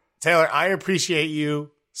feel. Taylor, I appreciate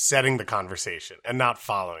you setting the conversation and not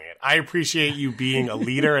following it. I appreciate you being a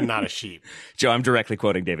leader and not a sheep. Joe, I'm directly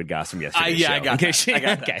quoting David Goss from yesterday's show. I got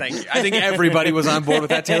that. Thank you. I think everybody was on board with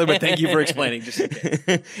that, Taylor, but thank you for explaining. Just in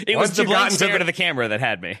case. It was the blank stare to the camera that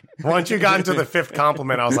had me. Once you got into the 5th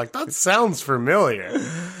compliment, I was like, that sounds familiar.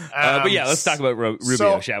 But yeah, let's talk about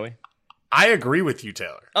Rubio, shall we? I agree with you,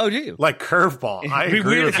 Taylor. Oh, do you? Like curveball. It would be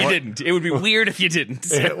weird if you didn't. It would be weird if you didn't.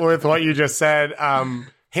 With what you just said.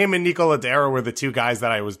 Him and Nico Ladera were the 2 guys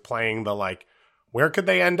that I was playing the, like, where could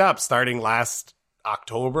they end up starting last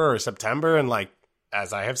October or September? And, like,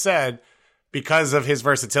 as I have said, because of his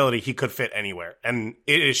versatility, he could fit anywhere. And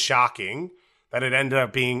it is shocking that it ended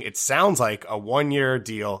up being, it sounds like a 1-year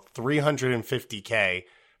deal, $350K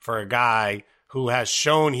for a guy who has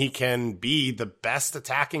shown he can be the best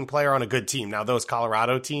attacking player on a good team. Now, those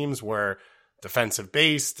Colorado teams were defensive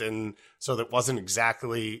based, and so that wasn't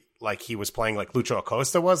exactly like he was playing like Lucho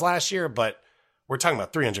Acosta was last year, but we're talking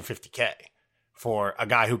about $350K for a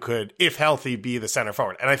guy who could, if healthy, be the center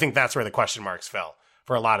forward. And I think that's where the question marks fell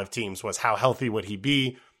for a lot of teams, was how healthy would he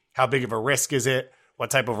be? How big of a risk is it?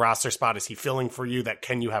 What type of roster spot is he filling for you? That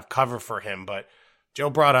can you have cover for him? But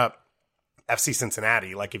Joe brought up FC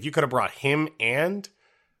Cincinnati. Like, if you could have brought him and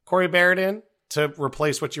Corey Barrett in to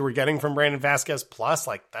replace what you were getting from Brandon Vasquez plus,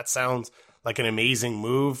 like, that sounds like an amazing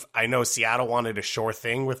move. I know Seattle wanted a sure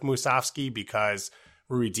thing with Musovski because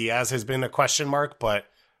Rui Diaz has been a question mark, but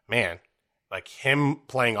man, like him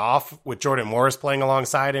playing off with Jordan Morris playing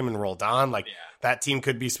alongside him and Roldan, like that team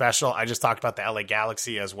could be special. I just talked about the LA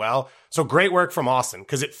Galaxy as well. So great work from Austin,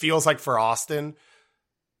 because it feels like for Austin,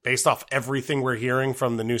 based off everything we're hearing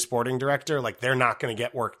from the new sporting director, like they're not going to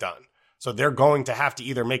get work done. So they're going to have to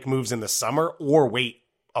either make moves in the summer or wait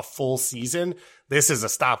a full season. This is a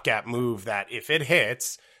stopgap move that if it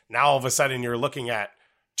hits, now all of a sudden you're looking at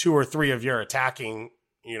 2 or 3 of your attacking,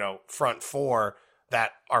 front 4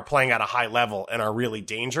 that are playing at a high level and are really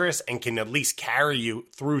dangerous and can at least carry you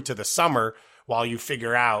through to the summer while you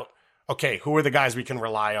figure out okay, who are the guys we can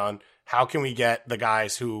rely on? How can we get the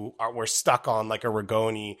guys who we're stuck on, like a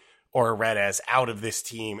Rigoni or a Redes, out of this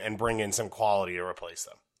team and bring in some quality to replace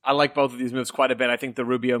them? I like both of these moves quite a bit. I think the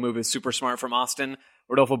Rubio move is super smart from Austin.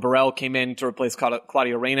 Rodolfo Borrell came in to replace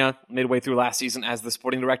Claudio Reyna midway through last season as the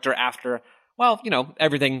sporting director after, well,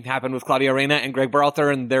 everything happened with Claudio Reyna and Greg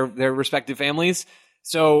Berhalter and their respective families.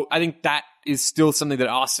 So I think that is still something that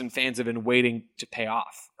Austin fans have been waiting to pay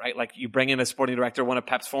off, right? Like, you bring in a sporting director, one of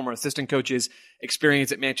Pep's former assistant coaches,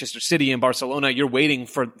 experience at Manchester City and Barcelona. You're waiting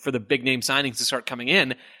for the big name signings to start coming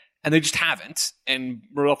in, and they just haven't. And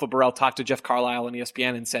Rodolfo Borrell talked to Jeff Carlisle on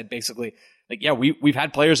ESPN and said basically, like, yeah, we've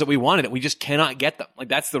had players that we wanted and we just cannot get them. Like,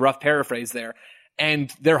 that's the rough paraphrase there.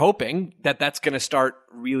 And they're hoping that that's going to start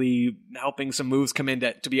really helping some moves come in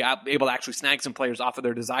to be able to actually snag some players off of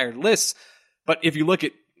their desired lists. But if you look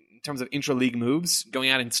at in terms of intra-league moves,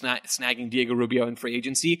 going out and snagging Diego Rubio in free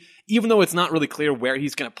agency, even though it's not really clear where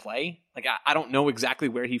he's going to play, like, I don't know exactly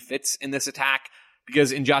where he fits in this attack,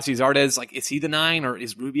 because in Gyasi Zardes, like, is he the 9 or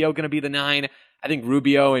is Rubio going to be the 9? I think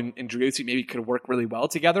Rubio and Driussi maybe could work really well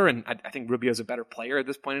together, and I think Rubio's a better player at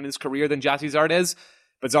this point in his career than Gyasi Zardes,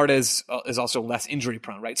 but Zardes is also less injury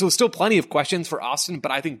prone, right? So still plenty of questions for Austin,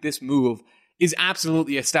 but I think this move is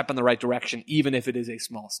absolutely a step in the right direction, even if it is a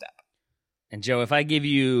small step. And Joe, if I give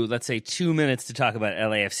you, let's say, 2 minutes to talk about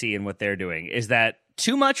LAFC and what they're doing, is that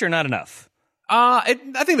too much or not enough? I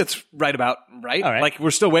think that's right about right. All right. Like,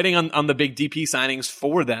 we're still waiting on the big DP signings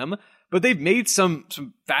for them, but they've made some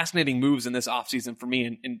fascinating moves in this offseason for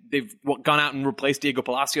me, and they've gone out and replaced Diego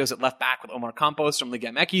Palacios at left back with Omar Campos from Liga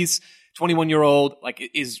MX, 21-year-old, like,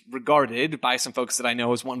 is regarded by some folks that I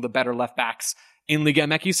know as one of the better left backs in Liga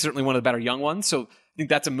MX, certainly one of the better young ones. So I think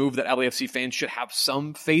that's a move that LAFC fans should have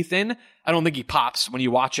some faith in. I don't think he pops when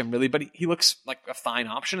you watch him, really, but he looks like a fine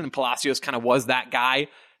option, and Palacios kind of was that guy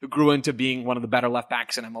who grew into being one of the better left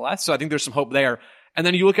backs in MLS. So I think there's some hope there. And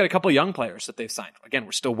then you look at a couple of young players that they've signed. Again,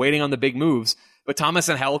 we're still waiting on the big moves, but Thomas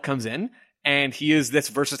Angel comes in, and he is this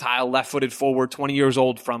versatile left-footed forward, 20 years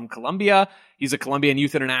old from Colombia. He's a Colombian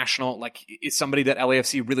youth international. Like, is somebody that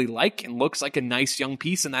LAFC really like and looks like a nice young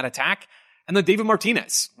piece in that attack. And then David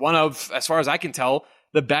Martinez, one of, as far as I can tell,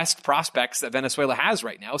 the best prospects that Venezuela has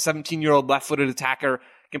right now. 17-year-old left-footed attacker,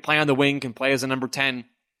 can play on the wing, can play as a number 10.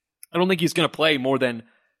 I don't think he's going to play more than,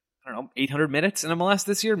 800 minutes in MLS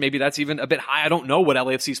this year. Maybe that's even a bit high. I don't know what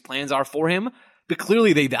LAFC's plans are for him, but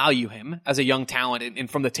clearly they value him as a young talent. And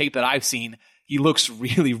from the tape that I've seen, he looks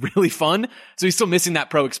really, really fun. So he's still missing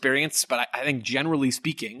that pro experience. But I think generally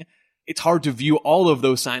speaking, it's hard to view all of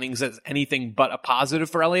those signings as anything but a positive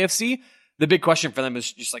for LAFC. The big question for them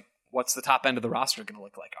is just like, what's the top end of the roster going to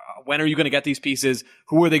look like? When are you going to get these pieces?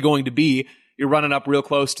 Who are they going to be? You're running up real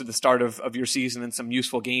close to the start of your season and some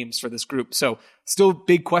useful games for this group. So still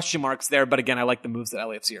big question marks there. But again, I like the moves that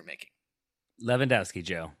LAFC are making. Lewandowski,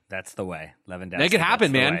 Joe. That's the way. Lewandowski. Make it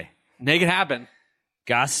happen, man. Way. Make it happen.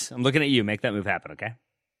 Gus, I'm looking at you. Make that move happen, okay?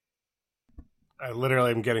 I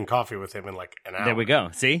literally am getting coffee with him in like an hour. There we go.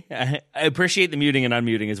 See? I appreciate the muting and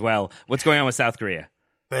unmuting as well. What's going on with South Korea?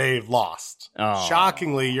 They've lost. Oh.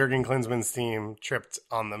 Shockingly, Jurgen Klinsmann's team tripped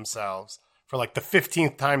on themselves for like the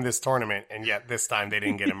 15th time this tournament, and yet this time they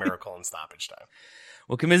didn't get a miracle in stoppage time.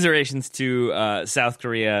 Well, commiserations to South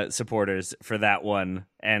Korea supporters for that one,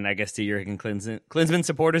 and I guess to Jurgen Klinsmann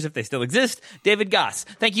supporters, if they still exist. David Goss,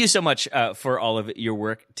 thank you so much for all of your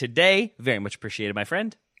work today. Very much appreciated, my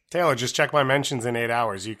friend. Taylor, just check my mentions in 8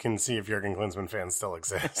 hours. You can see if Jurgen Klinsmann fans still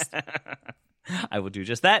exist. I will do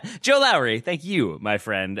just that. Joe Lowry, thank you, my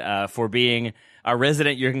friend, for being our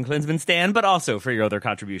resident Jurgen Klinsmann stan, but also for your other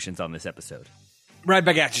contributions on this episode. Right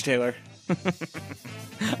back at you, Taylor.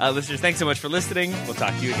 Listeners, thanks so much for listening. We'll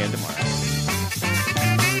talk to you again tomorrow.